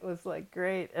 oh, it was like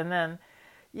great. And then,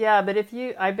 yeah, but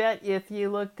I bet if you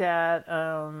looked at,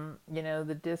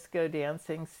 the disco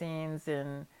dancing scenes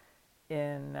in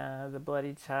the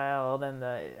Bloody Child and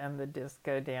the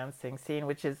disco dancing scene,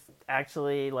 which is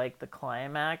actually like the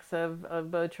climax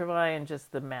of Beau Travail and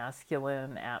just the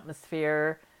masculine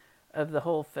atmosphere of the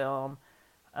whole film.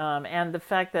 And the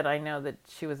fact that I know that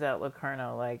she was at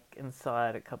Locarno like and saw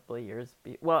it a couple of years.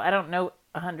 Well, I don't know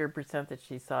 100% that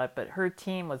she saw it, but her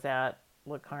team was at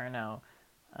Locarno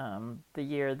the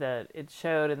year that it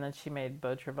showed, and then she made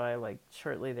Beau Travail like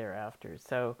shortly thereafter.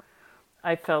 So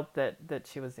I felt that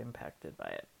she was impacted by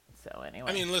it. So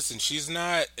I anyway, mean, listen, she's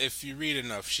not. If you read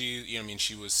enough, I mean,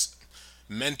 she was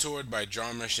mentored by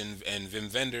Jarmusch and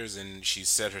Wim Wenders, and she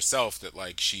said herself that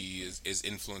like she is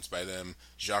influenced by them.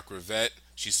 Jacques Rivette.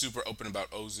 She's super open about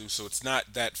Ozu, so it's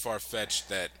not that far fetched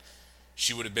that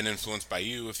she would have been influenced by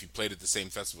you if you played at the same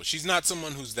festival. She's not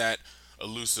someone who's that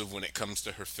elusive when it comes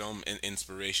to her film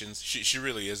inspirations. She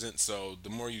really isn't. So the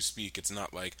more you speak, it's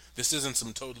not like this isn't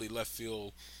some totally left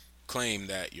field claim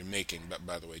that you're making. But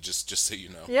by the way, just so you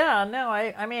know. yeah, no,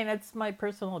 I mean it's my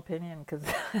personal opinion because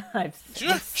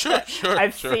Sure, sure, sure,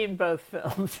 I've sure. seen both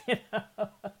films,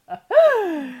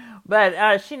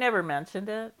 but she never mentioned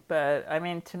it. But I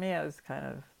mean, to me, it was kind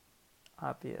of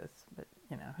obvious. But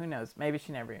who knows? Maybe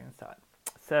she never even saw it.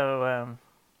 So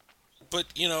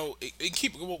But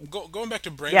keep going back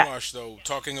to yeah, brainwash though,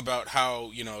 talking about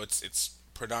how it's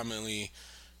predominantly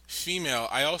female.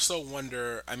 I also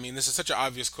wonder. I mean, this is such an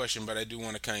obvious question, but I do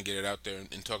want to kind of get it out there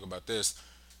and talk about this.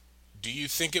 Do you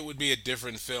think it would be a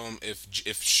different film if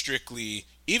strictly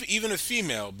even a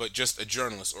female, but just a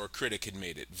journalist or a critic had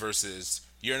made it versus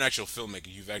you're an actual filmmaker,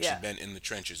 you've actually yeah. been in the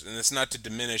trenches, and it's not to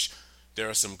diminish. There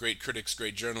are some great critics,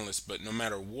 great journalists, but no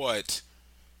matter what,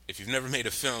 if you've never made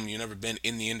a film, you've never been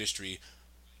in the industry.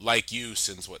 like you,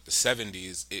 since what, the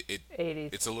 70s,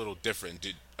 '80s. it's a little different.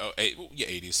 Yeah,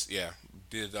 80s, yeah.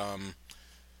 Did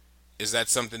is that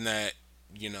something that,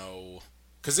 you know,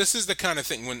 because this is the kind of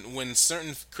thing when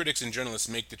certain critics and journalists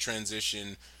make the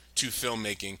transition to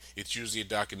filmmaking, it's usually a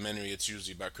documentary, it's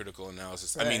usually about critical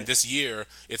analysis. I mean, Right. this year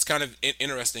it's kind of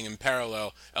interesting. In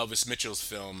parallel, Elvis Mitchell's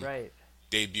film Right.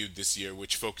 debuted this year,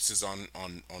 which focuses on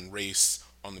race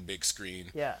on the big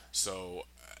screen. Yeah. So,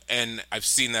 and I've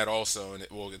seen that also, and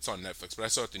well, it's on Netflix, but I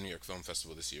saw it at the New York Film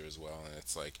Festival this year as well, and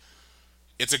it's like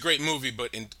it's a great movie,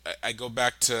 but I go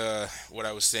back to what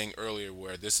I was saying earlier,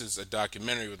 where this is a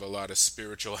documentary with a lot of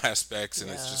spiritual aspects, and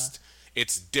Yeah.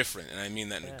 it's different, and I mean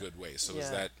that in a Yeah. good way. So is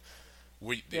Yeah. that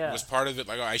it Yeah. was part of it,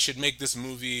 like, oh, I should make this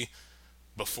movie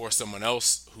before someone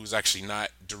else who's actually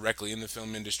not directly in the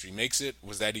film industry makes it?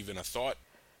 Was that even a thought?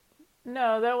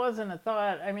 No, that wasn't a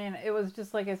thought. I mean, it was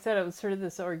just like I said, it was sort of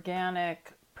this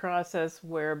organic process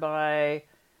whereby,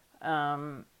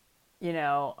 um,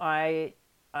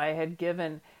 I had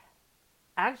given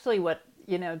actually what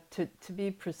to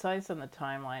be precise on the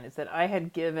timeline is that I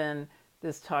had given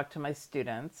this talk to my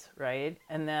students, right?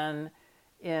 And then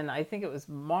in I think it was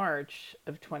March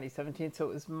of 2017, so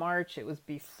it was March, it was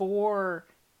before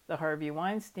the Harvey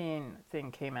Weinstein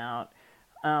thing came out.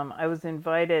 I was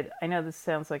invited. I know this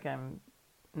sounds like I'm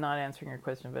not answering your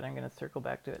question, but I'm going to circle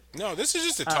back to it. No, this is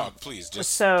just a talk. Please,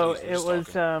 just So please, we're it just was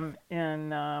talking. in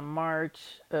March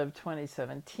of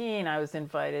 2017. I was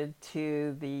invited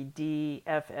to the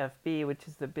DFFB, which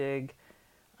is the big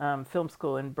film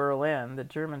school in Berlin, the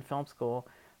German film school,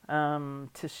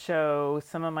 to show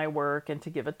some of my work and to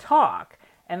give a talk.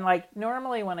 And like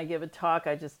normally when I give a talk,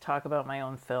 I just talk about my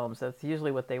own films. That's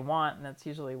usually what they want, and that's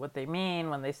usually what they mean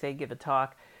when they say give a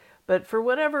talk. But for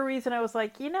whatever reason, I was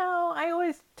like, I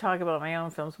always talk about my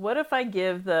own films. What if I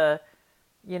give the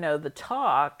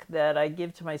talk that I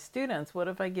give to my students? What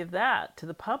if I give that to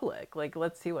the public? Like,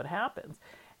 let's see what happens.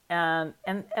 And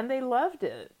they loved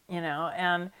it,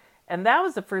 and that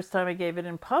was the first time I gave it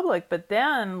in public. But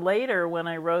then later, when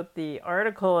I wrote the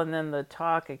article and then the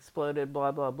talk exploded,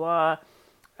 blah blah blah,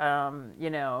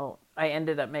 I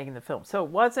ended up making the film. So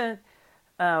it wasn't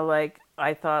like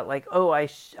I thought, like, oh, I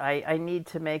need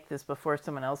to make this before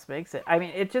someone else makes it. I mean,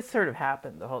 it just sort of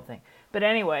happened, the whole thing. But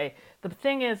anyway, the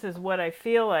thing is what I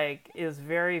feel like is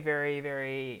very, very,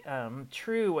 very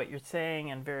true. What you're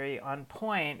saying and very on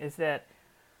point is that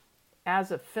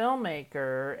as a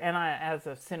filmmaker and as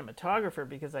a cinematographer,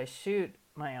 because I shoot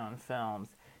my own films,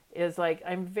 is like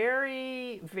I'm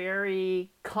very,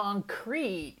 very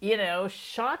concrete.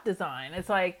 Shot design. It's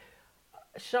like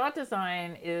shot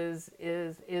design is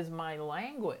my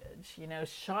language.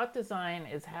 Shot design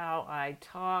is how I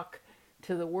talk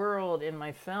to the world in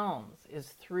my films, is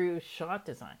through shot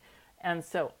design. And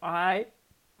so I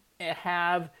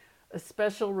have a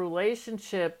special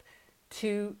relationship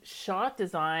to shot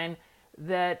design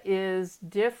that is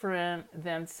different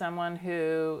than someone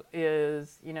who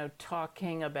is,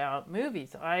 talking about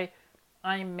movies. I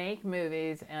make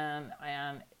movies, and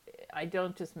I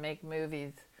don't just make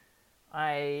movies.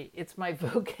 It's my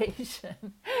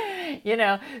vocation,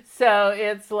 So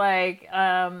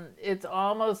it's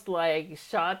almost like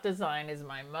shot design is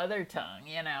my mother tongue,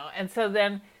 And so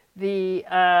then the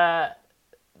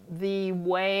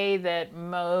way that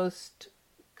most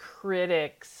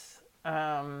critics,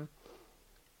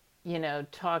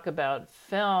 talk about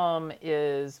film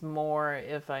is more,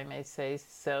 if I may say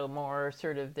so, more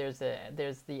sort of there's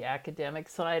the academic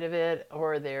side of it,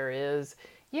 or there is,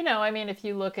 I mean, if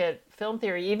you look at film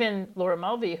theory, even Laura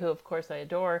Mulvey, who of course I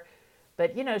adore,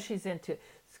 but she's into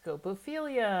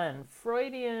scopophilia and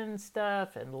Freudian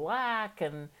stuff and Lack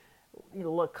and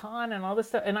Lacan and all this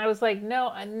stuff, and I was like,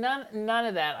 no, none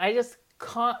of that.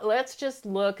 Let's just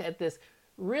look at this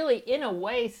really, in a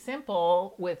way,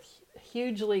 simple with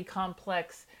hugely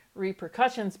complex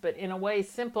repercussions, but in a way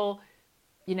simple,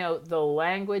 the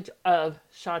language of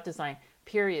shot design,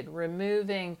 period,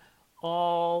 removing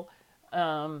all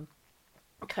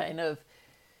kind of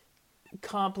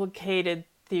complicated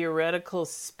theoretical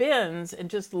spins and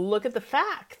just look at the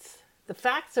facts. The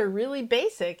facts are really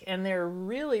basic, and they're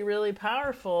really, really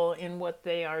powerful in what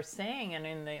they are saying and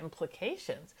in the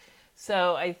implications.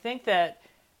 So I think that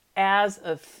as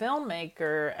a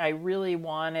filmmaker, I really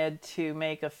wanted to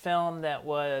make a film that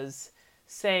was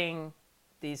saying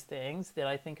these things that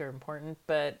I think are important,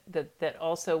 but that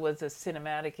also was a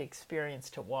cinematic experience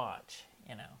to watch,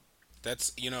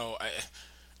 That's,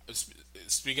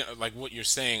 speaking of like what you're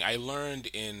saying, I learned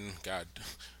in, God,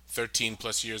 13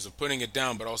 plus years of putting it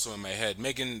down, but also in my head,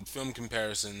 making film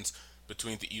comparisons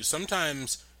between you.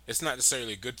 Sometimes it's not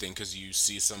necessarily a good thing, because you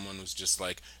see someone who's just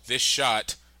like, this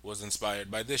shot was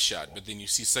inspired by this shot, but then you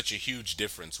see such a huge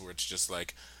difference where it's just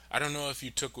like, I don't know if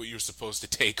you took what you're supposed to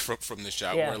take from the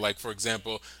shot. Yeah. Where, like, for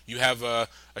example, you have a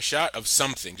shot of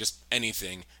something, just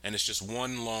anything, and it's just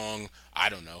one long, I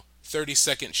don't know,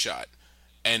 30-second shot.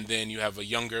 And then you have a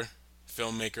younger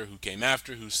filmmaker who came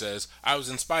after who says, I was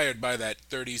inspired by that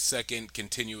 30-second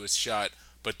continuous shot,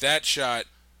 but that shot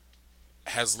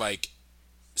has like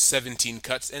 17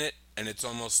 cuts in it, and it's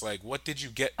almost like, what did you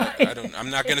get? I don't, I'm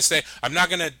not gonna say, I'm not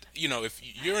gonna, if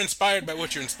you're inspired by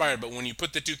what you're inspired, but when you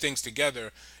put the two things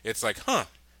together, it's like, huh,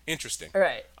 interesting.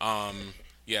 Right.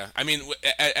 Yeah, I mean,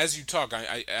 as you talk,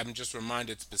 I'm just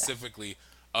reminded specifically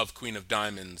of Queen of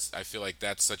Diamonds. I feel like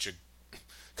that's such a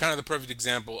kind of the perfect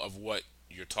example of what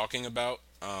you're talking about.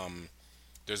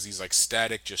 There's these like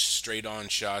static, just straight on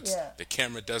shots. Yeah. The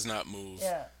camera does not move,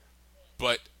 Yeah.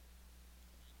 but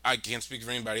I can't speak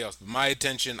for anybody else. But my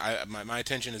attention, my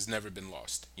attention has never been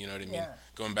lost. You know what I mean? Yeah.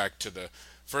 Going back to the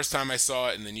first time I saw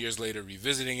it, and then years later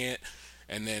revisiting it,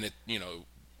 and then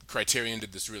Criterion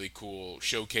did this really cool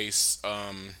showcase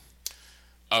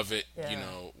of it. Yeah.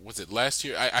 Was it last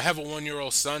year? I have a 1-year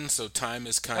old son, so time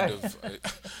is kind of.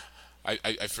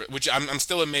 Which I'm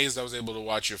still amazed I was able to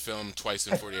watch your film twice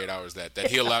in 48 hours. That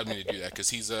he allowed me to do that because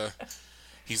he's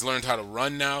learned how to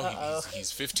run now.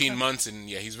 He's 15 months, and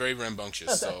yeah, he's very rambunctious.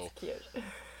 That's So, cute.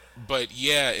 but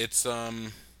yeah, it's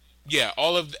yeah,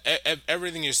 all of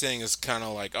everything you're saying is kind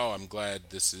of like, oh, I'm glad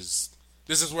this is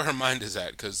where her mind is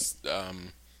at because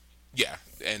yeah,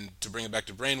 and to bring it back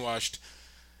to Brainwashed,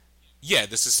 yeah,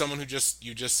 this is someone who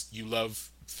you love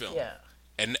film, Yeah.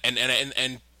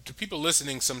 and to people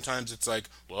listening, sometimes it's like,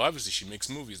 well, obviously she makes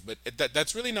movies, but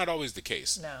that's really not always the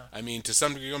case. No. I mean, to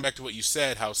some degree, going back to what you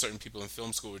said, how certain people in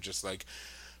film school were just like,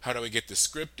 how do I get the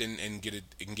script and get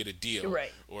a deal?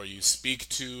 Right. Or you speak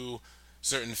to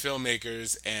certain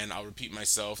filmmakers, and I'll repeat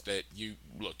myself that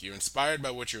you're inspired by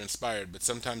what you're inspired, but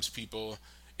sometimes people,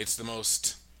 it's the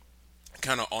most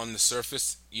kind of on the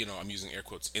surface, I'm using air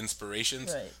quotes,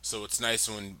 inspirations. Right. So it's nice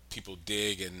when people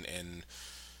dig and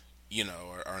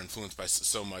are influenced by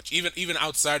so much, even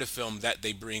outside of film, that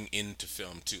they bring into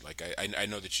film too. Like I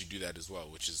know that you do that as well,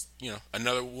 which is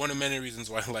another one of many reasons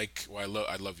why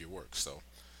I love your work. So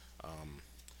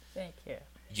Thank you.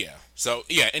 yeah. So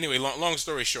yeah. Anyway, long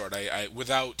story short, I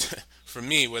without for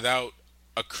me without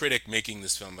a critic making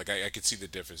this film, like I could see the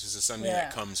difference. This is something Yeah.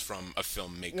 that comes from a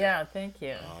filmmaker. Yeah. Thank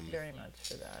you very much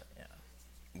for that. Yeah.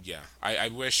 Yeah. I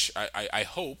wish I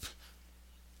hope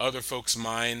other folks'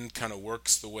 mind kind of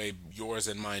works the way yours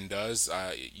and mine does.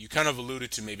 You kind of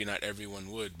alluded to maybe not everyone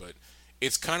would, but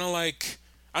it's kind of like,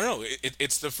 I don't know.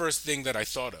 It's the first thing that I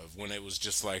thought of when it was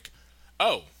just like,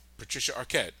 oh, Patricia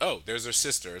Arquette. Oh, there's her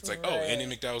sister. It's like, oh, Andy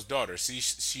Right. McDowell's daughter. See,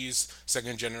 she's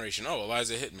second generation. Oh,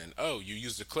 Eliza Hittman. Oh, you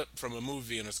used a clip from a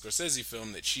movie in a Scorsese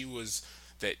film that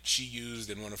she used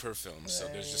in one of her films. So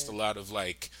there's just a Right. lot of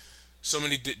like so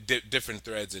many different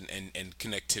threads and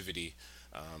connectivity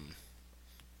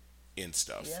in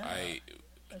stuff. Yeah. I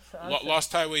That's awesome.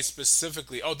 Lost Highway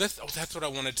specifically. That's what I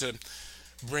wanted to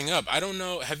bring up. I don't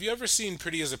know. Have you ever seen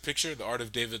Pretty as a Picture: The Art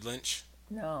of David Lynch?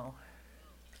 No.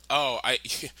 Oh, I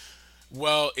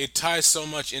well, it ties so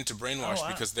much into Oh Brainwash wow.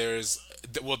 because there's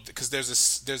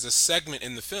a segment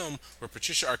in the film where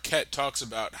Patricia Arquette talks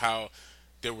about how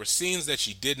there were scenes that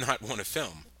she did not want to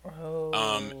film.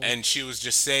 Oh. And she was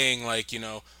just saying like,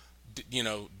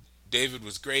 David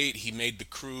was great. He made the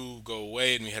crew go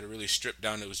away, and we had to really strip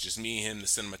down. It was just me, him, the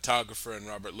cinematographer, and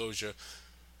Robert Loggia.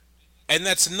 And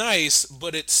that's nice,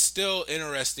 but it's still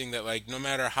interesting that like no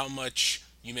matter how much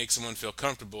you make someone feel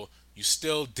comfortable, you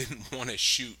still didn't want to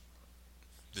shoot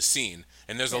the scene.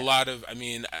 And there's a Yeah. lot of, I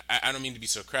mean, I don't mean to be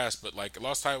so crass, but like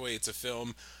Lost Highway, it's a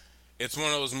film. It's one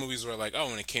of those movies where like, oh,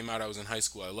 when it came out, I was in high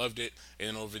school, I loved it, and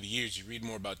then over the years, you read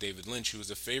more about David Lynch, who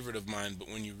was a favorite of mine. But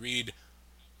when you read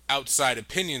outside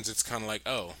opinions, it's kind of like,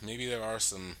 oh, maybe there are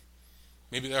some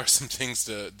things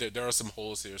there are some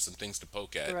holes here, some things to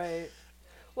poke at. Right.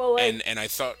 Well, like, And I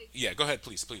thought, yeah, go ahead,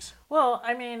 please. well,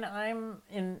 I mean, I'm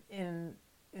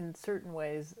in certain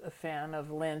ways a fan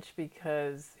of Lynch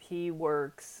because he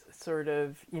works sort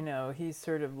of, he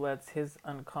sort of lets his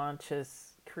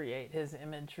unconscious create his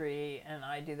imagery, and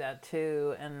I do that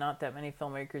too, and not that many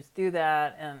filmmakers do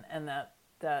that, and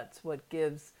that's what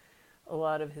gives a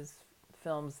lot of his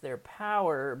films their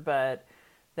power. But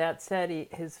that said,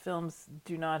 his films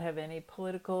do not have any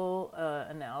political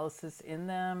analysis in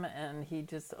them, and he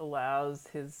just allows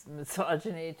his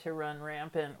misogyny to run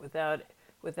rampant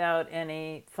without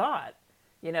any thought.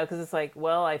 Because it's like,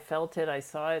 well, I felt it, I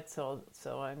saw it, so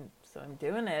I'm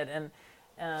doing it,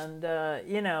 and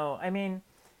I mean,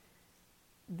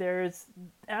 there's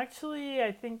actually,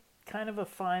 I think, kind of a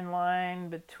fine line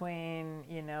between,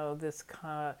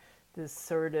 this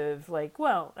sort of like,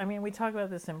 well, I mean, we talk about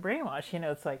this in Brainwash,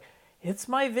 it's like, it's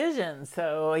my vision,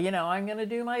 so, I'm going to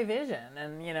do my vision.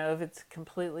 And, if it's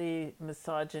completely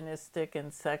misogynistic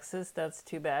and sexist, that's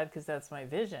too bad because that's my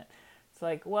vision. It's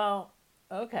like, well,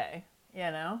 okay, you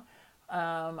know.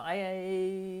 I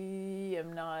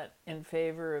am not in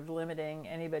favor of limiting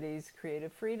anybody's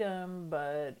creative freedom,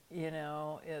 but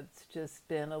it's just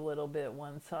been a little bit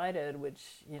one-sided, which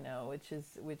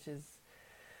is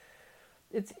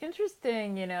it's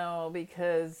interesting,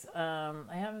 because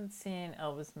I haven't seen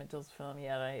Elvis Mitchell's film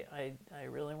yet. I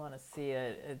really want to see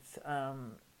it. It's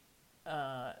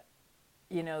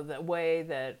the way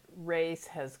that race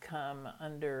has come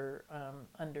under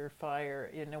fire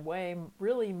in a way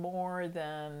really more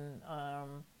than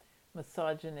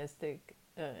misogynistic,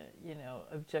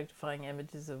 objectifying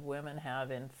images of women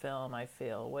have in film. I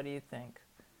feel. What do you think?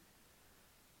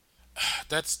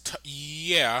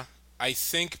 Yeah. I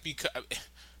think because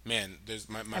man, there's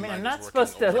my I mean, I'm mind is not working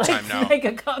supposed to overtime like now. make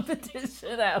a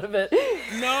competition out of it.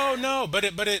 No, no, but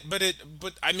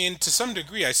I mean, to some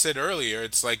degree, I said earlier,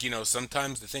 it's like,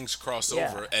 sometimes the things cross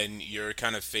Yeah, over and you're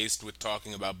kind of faced with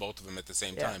talking about both of them at the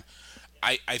same yeah, time.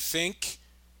 I think,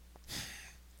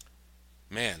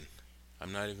 man,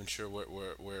 I'm not even sure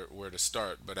where to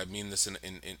start, but I mean this in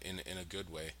a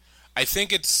good way. I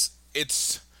think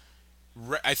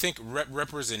I think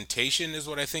representation is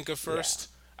what I think of yeah. first.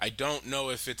 I don't know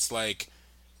if it's like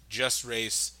just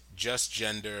race, just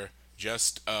gender,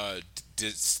 just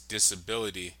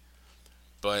disability.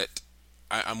 But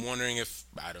I'm wondering if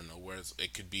I don't know where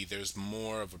it could be. There's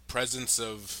more of a presence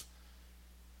of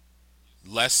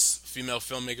less female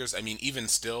filmmakers. I mean, even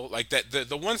still, like that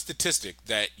the one statistic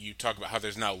that you talk about how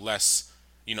there's now less.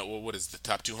 What is the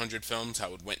top 200 films?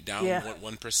 How it went down Yeah.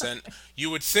 1%. You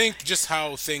would think just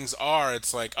how things are.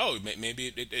 It's like, oh, maybe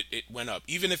it went up,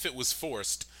 even if it was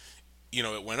forced.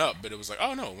 It went up, but it was like,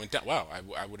 oh no, it went down. Wow,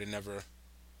 I would have never,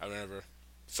 I would have never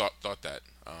thought that.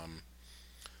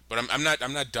 But I'm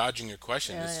not dodging your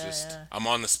question. Yeah, It's yeah, just yeah. I'm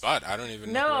on the spot. I don't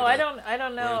even know No, I don't where to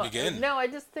know. begin. No, I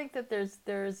just think that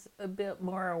there's a bit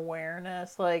more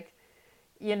awareness. Like,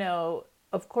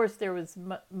 of course, there was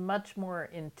much more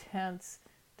intense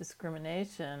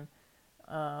discrimination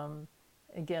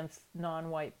against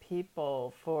non-white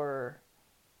people for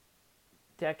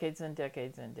decades and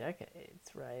decades and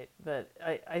decades, right? But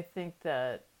I think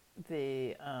that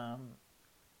the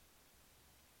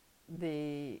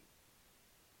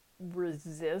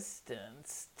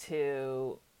resistance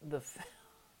to the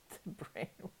brainwash.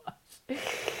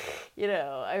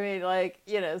 I mean, like,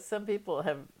 some people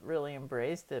have really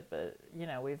embraced it, but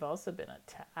we've also been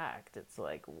attacked. It's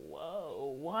like,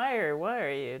 whoa, why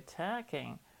are you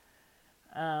attacking?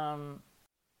 Um,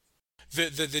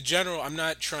 The general. I'm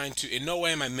not trying to. In no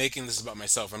way am I making this about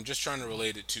myself. I'm just trying to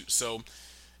relate it to. So,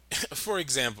 for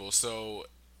example, so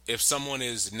if someone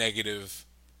is negative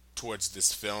towards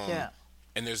this film, yeah,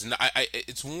 and there's no,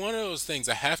 it's one of those things.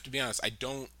 I have to be honest. I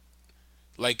don't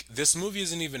like this movie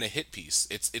isn't even a hit piece.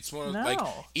 It's one of like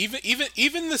no,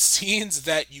 even the scenes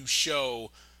that you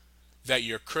show that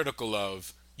you're critical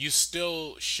of, you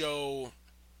still show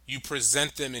you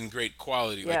present them in great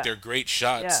quality. Like yeah, they're great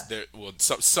shots. yeah, Well,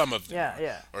 some of them yeah, are,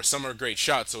 yeah, or some are great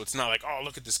shots. So it's not like, oh,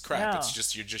 look at this crap. It's no,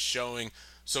 just you're just showing.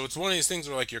 So it's one of these things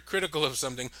where like you're critical of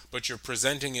something, but you're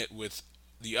presenting it with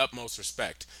the utmost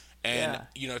respect. And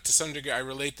yeah, to some degree, I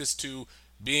relate this to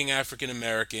being African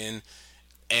American,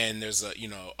 and there's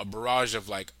a barrage of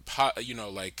like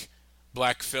like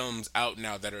black films out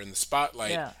now that are in the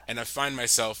spotlight, yeah, and I find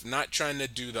myself not trying to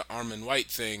do the Armin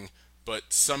White thing,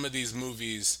 but some of these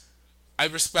movies I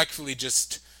respectfully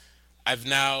just I've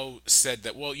now said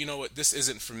that, well, you know what, this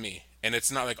isn't for me. And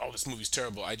it's not like, oh, this movie's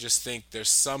terrible. I just think there's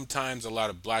sometimes a lot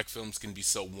of black films can be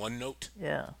so one note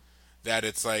yeah, that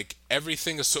it's like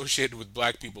everything associated with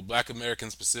black people, black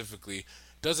Americans specifically,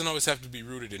 doesn't always have to be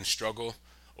rooted in struggle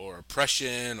or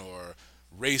oppression or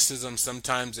racism.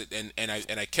 Sometimes and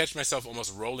I catch myself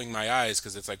almost rolling my eyes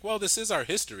because it's like, well, this is our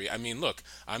history. I mean, look,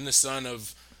 I'm the son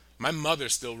of my mother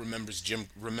still remembered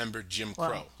Jim well,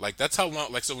 Crow. Like that's how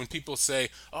long. Like so when people say,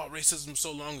 "Oh, racism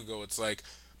so long ago," it's like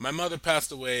my mother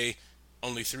passed away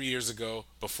only 3 years ago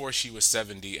before she was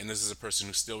 70, and this is a person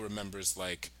who still remembers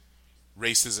like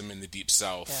racism in the deep yeah,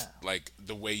 south, like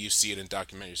the way you see it in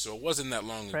documentaries. So it wasn't that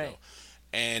long right, ago.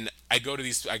 And I go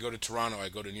to Toronto, I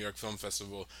go to New York Film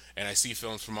Festival, and I see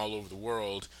films from all over the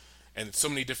world, and it's so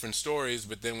many different stories.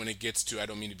 But then when it gets to, I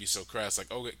don't mean to be so crass,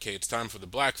 like, oh, okay, it's time for the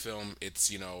black film.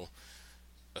 It's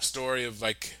a story of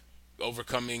like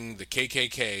overcoming the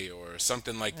KKK or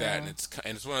something like that, yeah,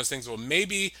 and it's one of those things. Well,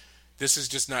 maybe this is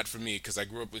just not for me because I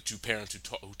grew up with two parents who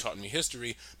taught me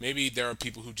history. Maybe there are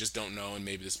people who just don't know, and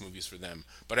maybe this movie is for them.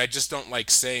 But I just don't like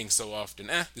saying so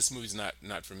often, this movie's not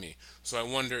for me. So I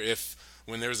wonder if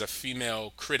when there's a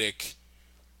female critic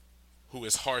who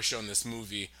is harsh on this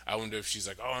movie, I wonder if she's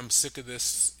like, oh, I'm sick of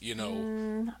this,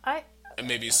 I and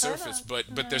maybe I surface. don't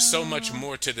But there's so much know.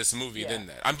 more to this movie Yeah. than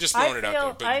that. I'm just throwing it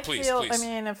out there. I But please, feel, I please.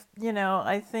 mean, if,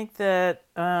 I think that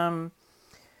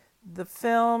the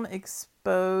film exposes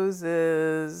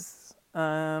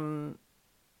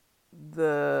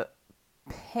the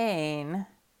pain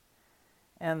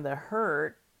and the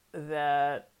hurt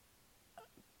that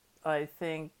I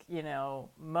think,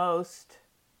 most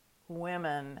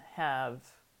women have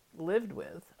lived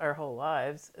with our whole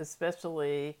lives,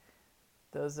 especially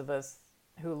those of us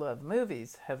who love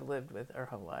movies have lived with our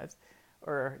whole lives,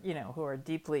 or who are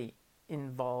deeply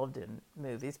involved in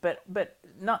movies. But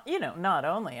not not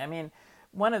only. I mean,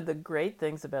 one of the great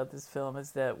things about this film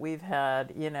is that we've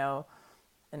had an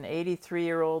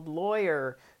 83-year-old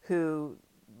lawyer who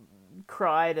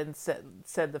cried and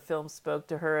said the film spoke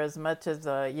to her as much as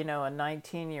a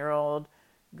 19-year-old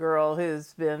girl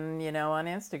who's been on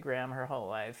Instagram her whole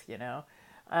life.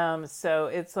 So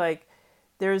it's like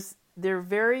there are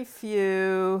very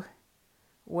few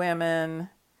women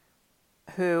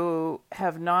who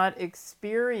have not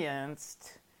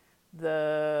experienced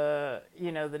the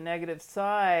negative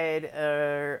side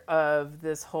of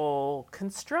this whole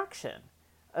construction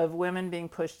of women being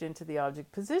pushed into the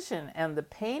object position, and the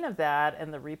pain of that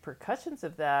and the repercussions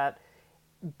of that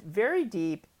very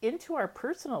deep into our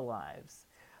personal lives,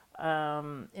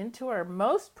 into our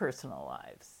most personal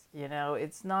lives.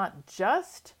 It's not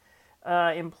just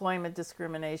employment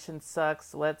discrimination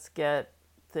sucks, let's get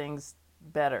things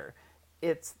better.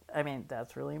 I mean,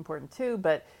 that's really important too,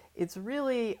 but it's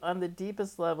really on the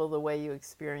deepest level the way you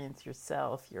experience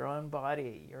yourself, your own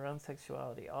body, your own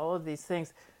sexuality, all of these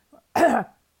things.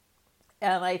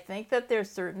 And I think that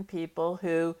there's certain people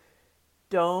who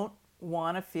don't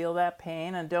want to feel that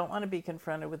pain and don't want to be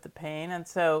confronted with the pain. And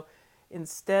so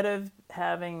instead of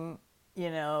having,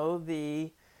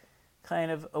 the kind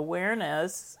of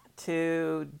awareness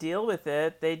to deal with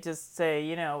it, they just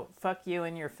say, fuck you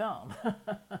and your film.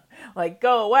 Like,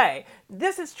 go away.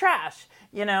 This is trash.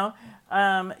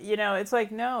 It's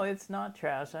like, no, it's not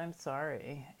trash. I'm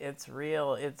sorry. It's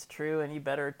real. It's true. And you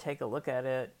better take a look at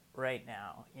it right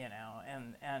now,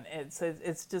 and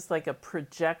it's just like a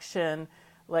projection,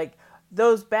 like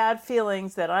those bad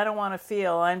feelings that I don't want to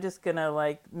feel, I'm just gonna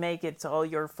like make it's all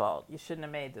your fault. You shouldn't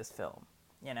have made this film,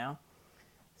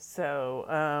 So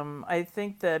I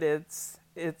think that it's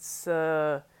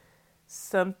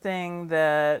something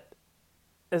that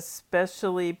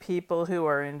especially people who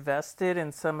are invested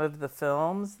in some of the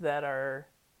films that are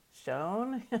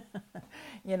shown,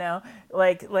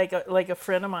 like a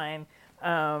friend of mine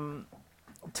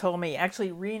told me,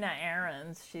 actually Rena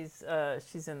Aarons, she's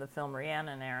in the film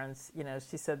Rhiannon Aarons,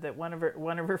 she said that one of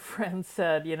her friends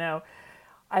said,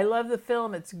 I love the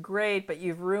film, it's great, but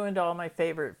you've ruined all my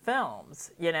favorite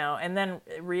films, and then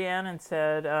Rhiannon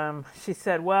said, she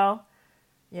said, well,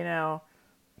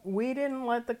 we didn't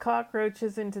let the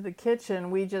cockroaches into the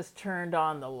kitchen, we just turned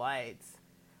on the lights.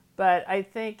 But I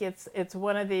think it's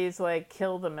one of these like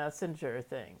kill the messenger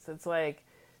things. It's like,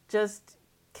 just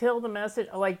kill the message.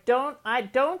 Like, don't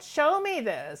show me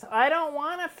this. I don't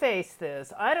want to face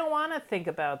this. I don't want to think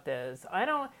about this.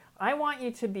 I want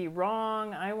you to be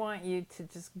wrong. I want you to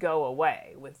just go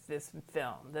away with this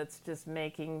film that's just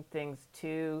making things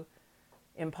too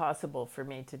impossible for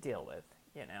me to deal with,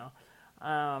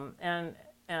 and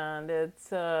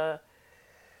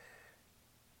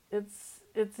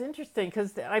it's interesting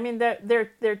because I mean there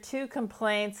are two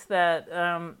complaints that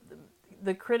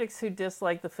the critics who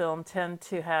dislike the film tend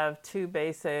to have two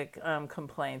basic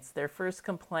complaints. Their first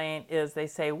complaint is they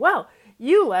say, well,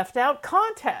 you left out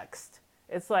context.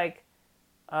 It's like,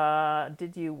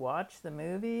 did you watch the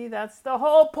movie? That's the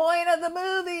whole point of the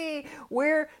movie.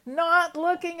 We're not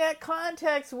looking at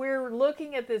context. We're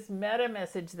looking at this meta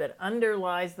message that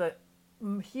underlies the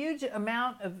huge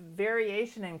amount of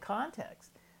variation in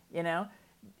context,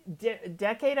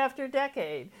 decade after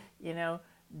decade,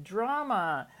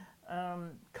 drama,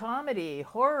 comedy,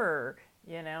 horror,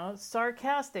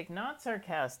 sarcastic, not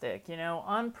sarcastic,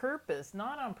 on purpose,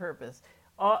 not on purpose,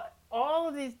 all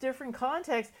of these different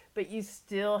contexts, but you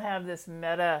still have this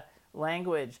meta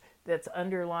language that's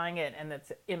underlying it and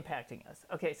that's impacting us.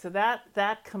 Okay, so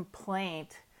that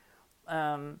complaint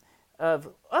of,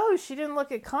 oh, she didn't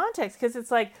look at context, because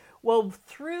it's like, well,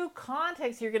 through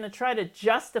context, you're going to try to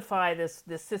justify this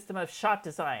system of shot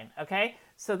design. Okay,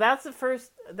 so that's the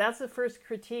first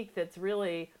critique that's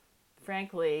really,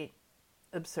 frankly,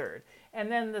 absurd.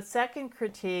 And then the second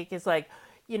critique is like,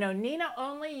 Nina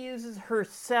only uses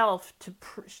herself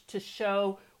to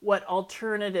show what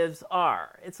alternatives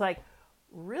are. It's like,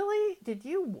 really? Did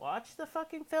you watch the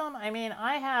fucking film? I mean,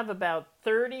 I have about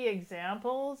 30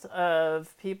 examples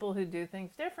of people who do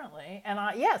things differently. And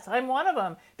yes, I'm one of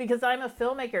them because I'm a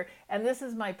filmmaker and this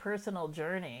is my personal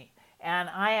journey. And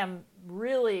I am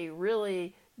really,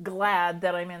 really glad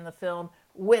that I'm in the film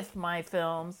with my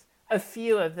films, a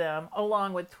few of them,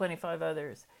 along with 25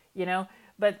 others, you know?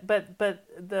 But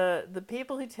the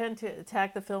people who tend to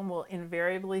attack the film will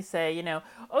invariably say,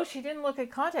 oh, she didn't look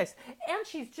at context, and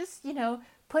she's just,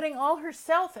 putting all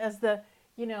herself as the,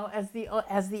 as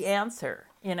the answer,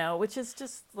 which is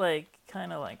just like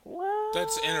kind of like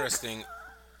That's what? interesting.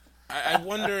 I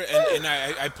wonder, and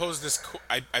I pose this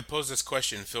I pose this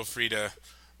question. Feel free to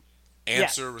Yeah,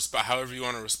 answer, however you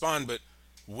want to respond. But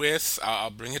with I'll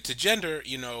bring it to gender,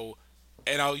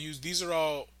 and I'll use these are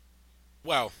all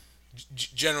well,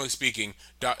 generally speaking,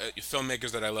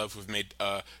 filmmakers that I love who've made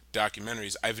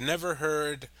documentaries. I've never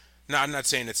heard. No, I'm not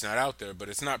saying it's not out there, but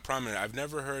it's not prominent. I've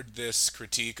never heard this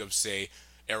critique of, say,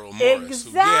 Errol Morris,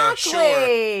 who, yeah, sure,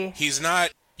 exactly. he's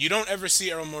not. You don't ever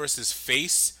see Errol Morris's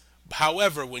face.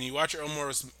 However, when you watch Errol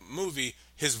Morris movie,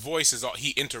 his voice is all.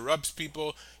 He interrupts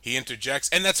people, he interjects,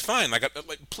 and that's fine. Like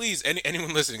please,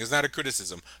 anyone listening, it's not a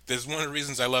criticism. This is one of the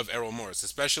reasons I love Errol Morris,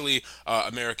 especially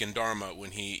American Dharma.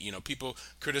 When he, people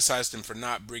criticized him for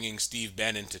not bringing Steve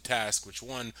Bannon to task. Which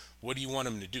one? What do you want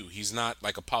him to do? He's not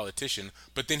like a politician.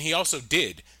 But then he also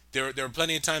did. There are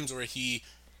plenty of times where he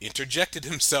interjected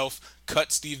himself,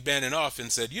 cut Steve Bannon off,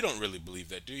 and said, "You don't really believe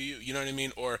that, do you?" You know what I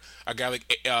mean? Or a guy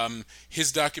like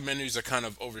his documentaries are kind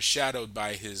of overshadowed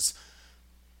by his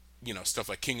stuff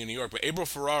like King of New York. But Abel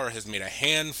Ferrara has made a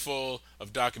handful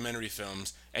of documentary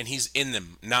films, and he's in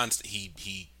them nonstop.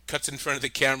 He cuts in front of the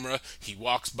camera, he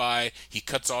walks by, he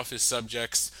cuts off his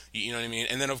subjects. You know what I mean?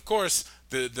 And then of course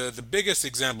the biggest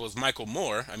example is Michael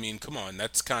Moore. I mean, come on,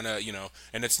 that's kind of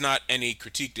and it's not any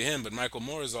critique to him, but Michael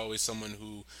Moore is always someone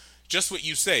who, just what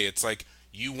you say, it's like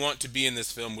you want to be in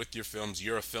this film with your films.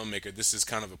 You're a filmmaker. This is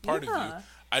kind of a part of you. Yeah.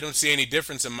 I don't see any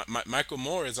difference in Michael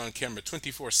Moore is on camera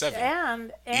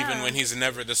 24/7, even when And he's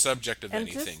never the subject of and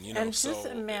just anything. and just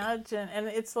So imagine, and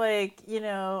it's like,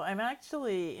 I'm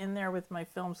actually in there with my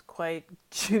films quite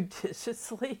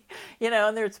judiciously,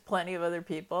 and there's plenty of other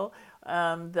people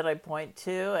that I point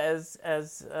to as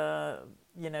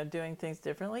doing things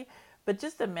differently. But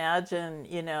just imagine,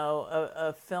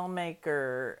 a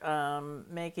filmmaker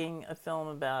making a film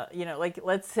about, like,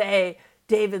 let's say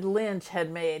David Lynch had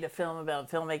made a film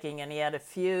about filmmaking and he had a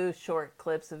few short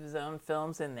clips of his own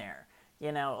films in there,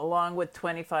 along with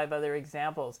 25 other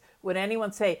examples. Would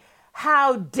anyone say,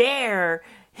 how dare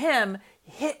him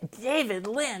hit David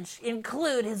Lynch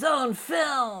include his own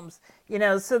films?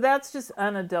 So that's just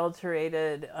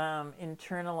unadulterated,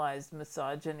 internalized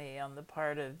misogyny on the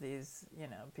part of these,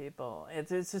 people.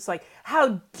 It's just like,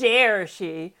 how dare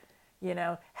she,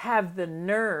 have the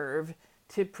nerve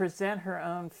to present her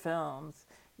own films?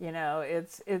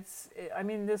 I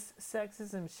mean, this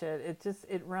sexism shit.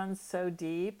 It runs so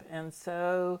deep and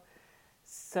so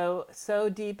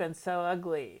deep and so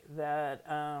ugly that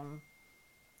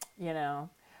you know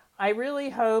I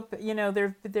really hope,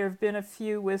 there've been a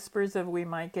few whispers of we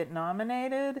might get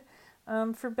nominated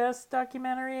for best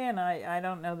documentary, and I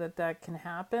don't know that that can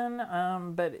happen,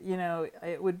 but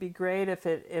it would be great if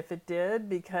it did,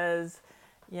 because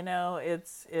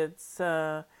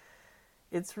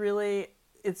it's really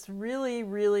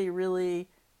really really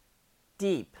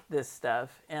deep, this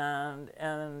stuff, and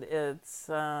it's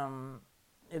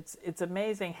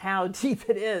amazing how deep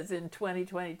it is in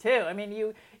 2022. I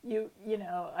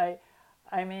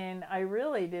mean, I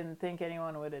really didn't think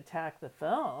anyone would attack the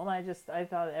film. I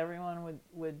thought everyone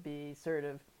would be sort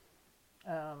of,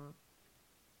 um,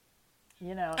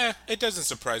 you know, it doesn't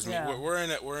surprise me. yeah, We're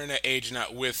in an age now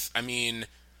with, I mean,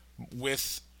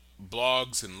 with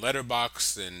blogs and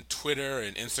letterbox and Twitter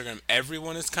and Instagram,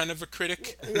 everyone is kind of a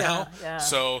critic now. yeah, yeah,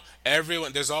 So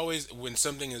everyone, there's always, when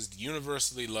something is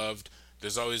universally loved,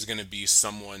 there's always going to be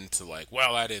someone to, like,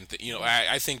 well, I didn't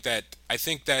I think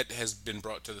that has been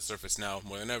brought to the surface now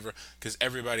more than ever, because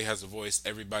everybody has a voice,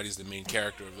 everybody's the main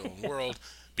character of their own world,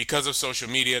 because of social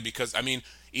media. Because, I mean,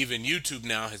 even YouTube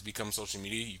now has become social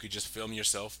media. You could just film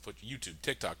yourself, put YouTube,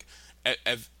 TikTok,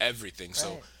 everything. So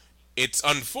right. it's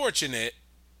unfortunate,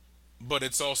 but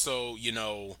it's also,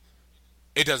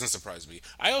 it doesn't surprise me.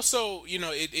 I also,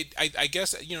 I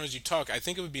guess, as you talk, I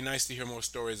think it would be nice to hear more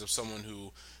stories of someone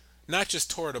who not just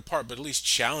tore it apart, but at least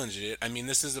challenged it. I mean,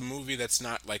 this is a movie that's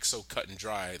not like so cut and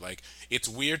dry. Like, it's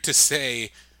weird to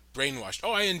say brainwashed.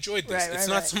 Oh, I enjoyed this. Right, It's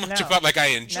right, not so right. much No, about like I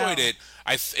enjoyed no, it.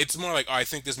 It's more like, oh, I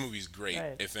think this movie's great,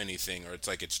 right, if anything, or it's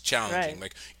like it's challenging. right.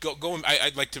 Like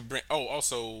I'd like to bring. Oh,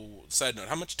 also, side note,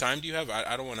 how much time do you have?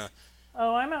 I don't want to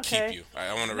Oh, I'm keep okay. you.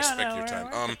 I want to No, respect no, your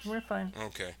time. we're fine.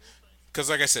 Okay. Because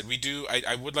like I said, we do.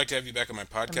 I would like to have you back on my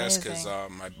podcast because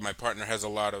Amazing. my partner has a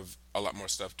lot more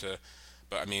stuff to.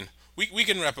 But I mean, we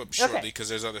can wrap up Okay. shortly because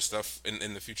there's other stuff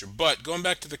in the future. But going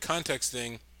back to the context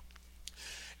thing,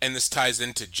 and this ties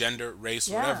into gender, race,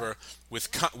 Yeah, whatever.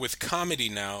 With comedy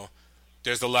now,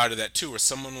 there's a lot of that too, where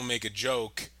someone will make a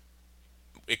joke.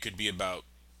 It could be about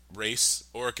race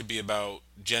or it could be about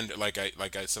gender. Like I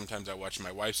sometimes I watch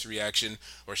my wife's reaction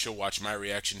or she'll watch my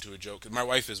reaction to a joke. My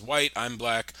wife is white, I'm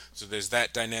black, so there's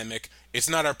that dynamic. It's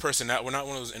not our personality. We're not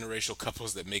one of those interracial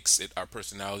couples that makes it our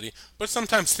personality, but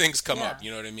sometimes things come up, yeah,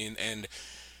 you know what I mean?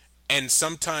 And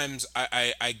sometimes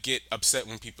I get upset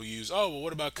when people use, oh, well,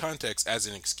 what about context as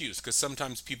an excuse? Because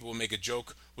sometimes people will make a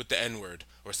joke with the N word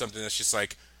or something that's just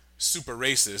like super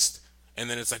racist. And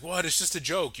then it's like, what? It's just a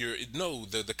joke. No,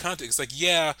 the context. It's like,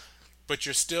 yeah, but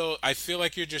you're still, I feel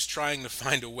like you're just trying to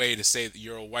find a way to say that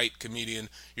you're a white comedian.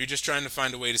 You're just trying to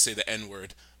find a way to say the N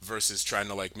word versus trying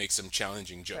to like make some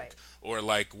challenging right. joke. Or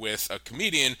like with a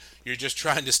comedian, you're just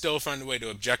trying to still find a way to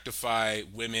objectify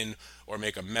women or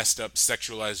make a messed up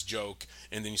sexualized joke,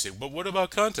 and then you say, but what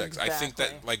about context? I think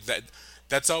that Exactly. like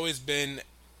that's always been,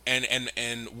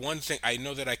 and one thing I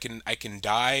know that I can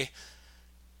die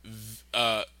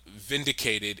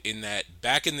vindicated in that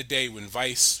back in the day when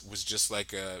Vice was just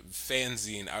like a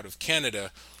fanzine out of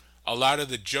Canada, a lot of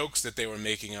the jokes that they were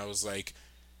making, I was like,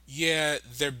 yeah,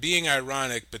 they're being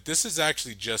ironic, but this is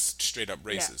actually just straight up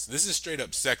Yeah, racist. This is straight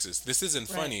up sexist. This isn't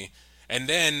right, funny. And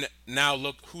then now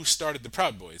look who started the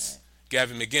Proud Boys. right.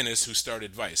 Gavin McInnes, who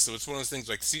started Vice. So it's one of those things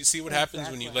like see what happens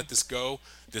when you Exactly. let this go.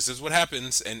 This is what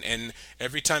happens, and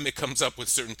every time it comes up with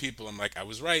certain people, I'm like, I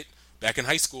was right back in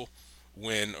high school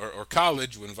when or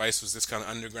college when Vice was this kind of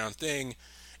underground thing.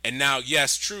 And now,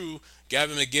 yes, true,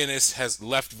 Gavin McInnes has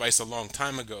left Vice a long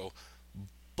time ago,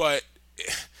 but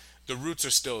the roots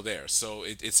are still there. So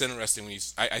it's interesting when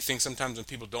I think sometimes when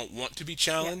people don't want to be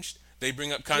Yeah. challenged, they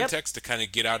bring up Yep. context to kind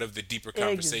of get out of the deeper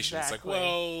conversation. It's like, Exactly.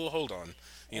 well, hold on,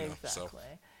 so Exactly.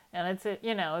 And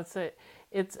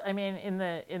it's I mean in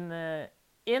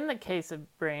the case of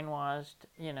brainwashed,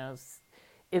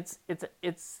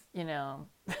 it's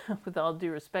with all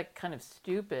due respect kind of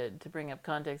stupid to bring up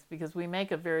context because we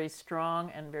make a very strong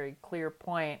and very clear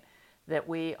point that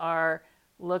we are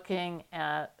looking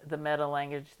at the meta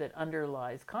language that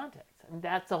underlies context. I mean,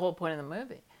 that's the whole point of the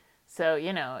movie. So,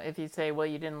 if you say, well,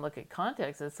 you didn't look at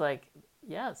context, it's like,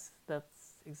 yes,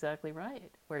 that's exactly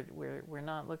right. We're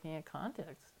not looking at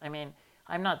context. I mean,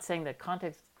 I'm not saying that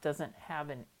context doesn't have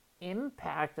an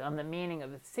impact on the meaning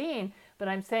of the scene, but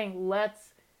I'm saying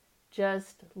let's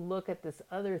just look at this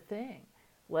other thing.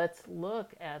 Let's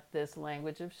look at this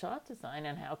language of shot design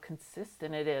and how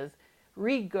consistent it is,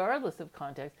 regardless of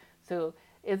context. So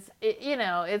it's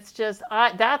just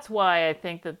that's why I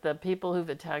think that the people who've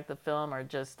attacked the film are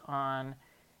just on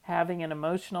having an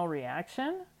emotional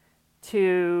reaction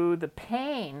to the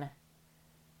pain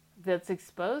that's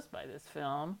exposed by this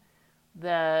film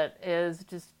that is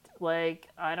just like,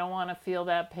 I don't want to feel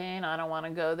that pain, I don't want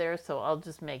to go there, so I'll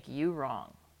just make you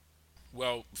wrong.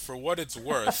 well, for what it's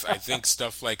worth, I think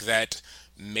stuff like that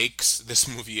makes this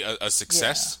movie a Yeah,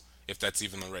 success, if that's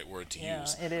even the right word to yeah,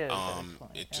 use. it is actually.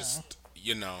 It Yeah. just,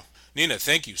 Nina,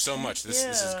 thank you so Thank much. you.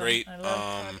 This is great. I love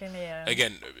talking to you.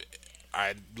 Again,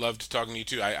 I loved talking to you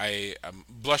too. I'm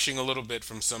blushing a little bit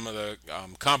from some of the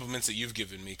compliments that you've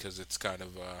given me because it's kind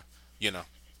of, you know,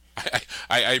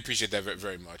 I appreciate that very,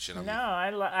 very much, and No,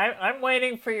 I'm I'm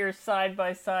waiting for your side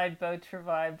by side Beau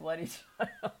Travail Bloody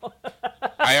Child.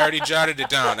 I already jotted it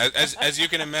down. As you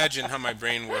can imagine how my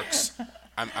brain works,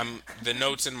 I'm the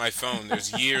notes in my phone.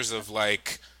 There's years of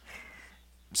like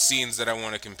scenes that I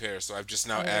want to compare, so I've just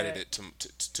now added Right. it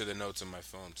to the notes on my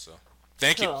phone. So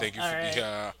Cool. thank you All for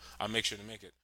right. I'll make sure to make it.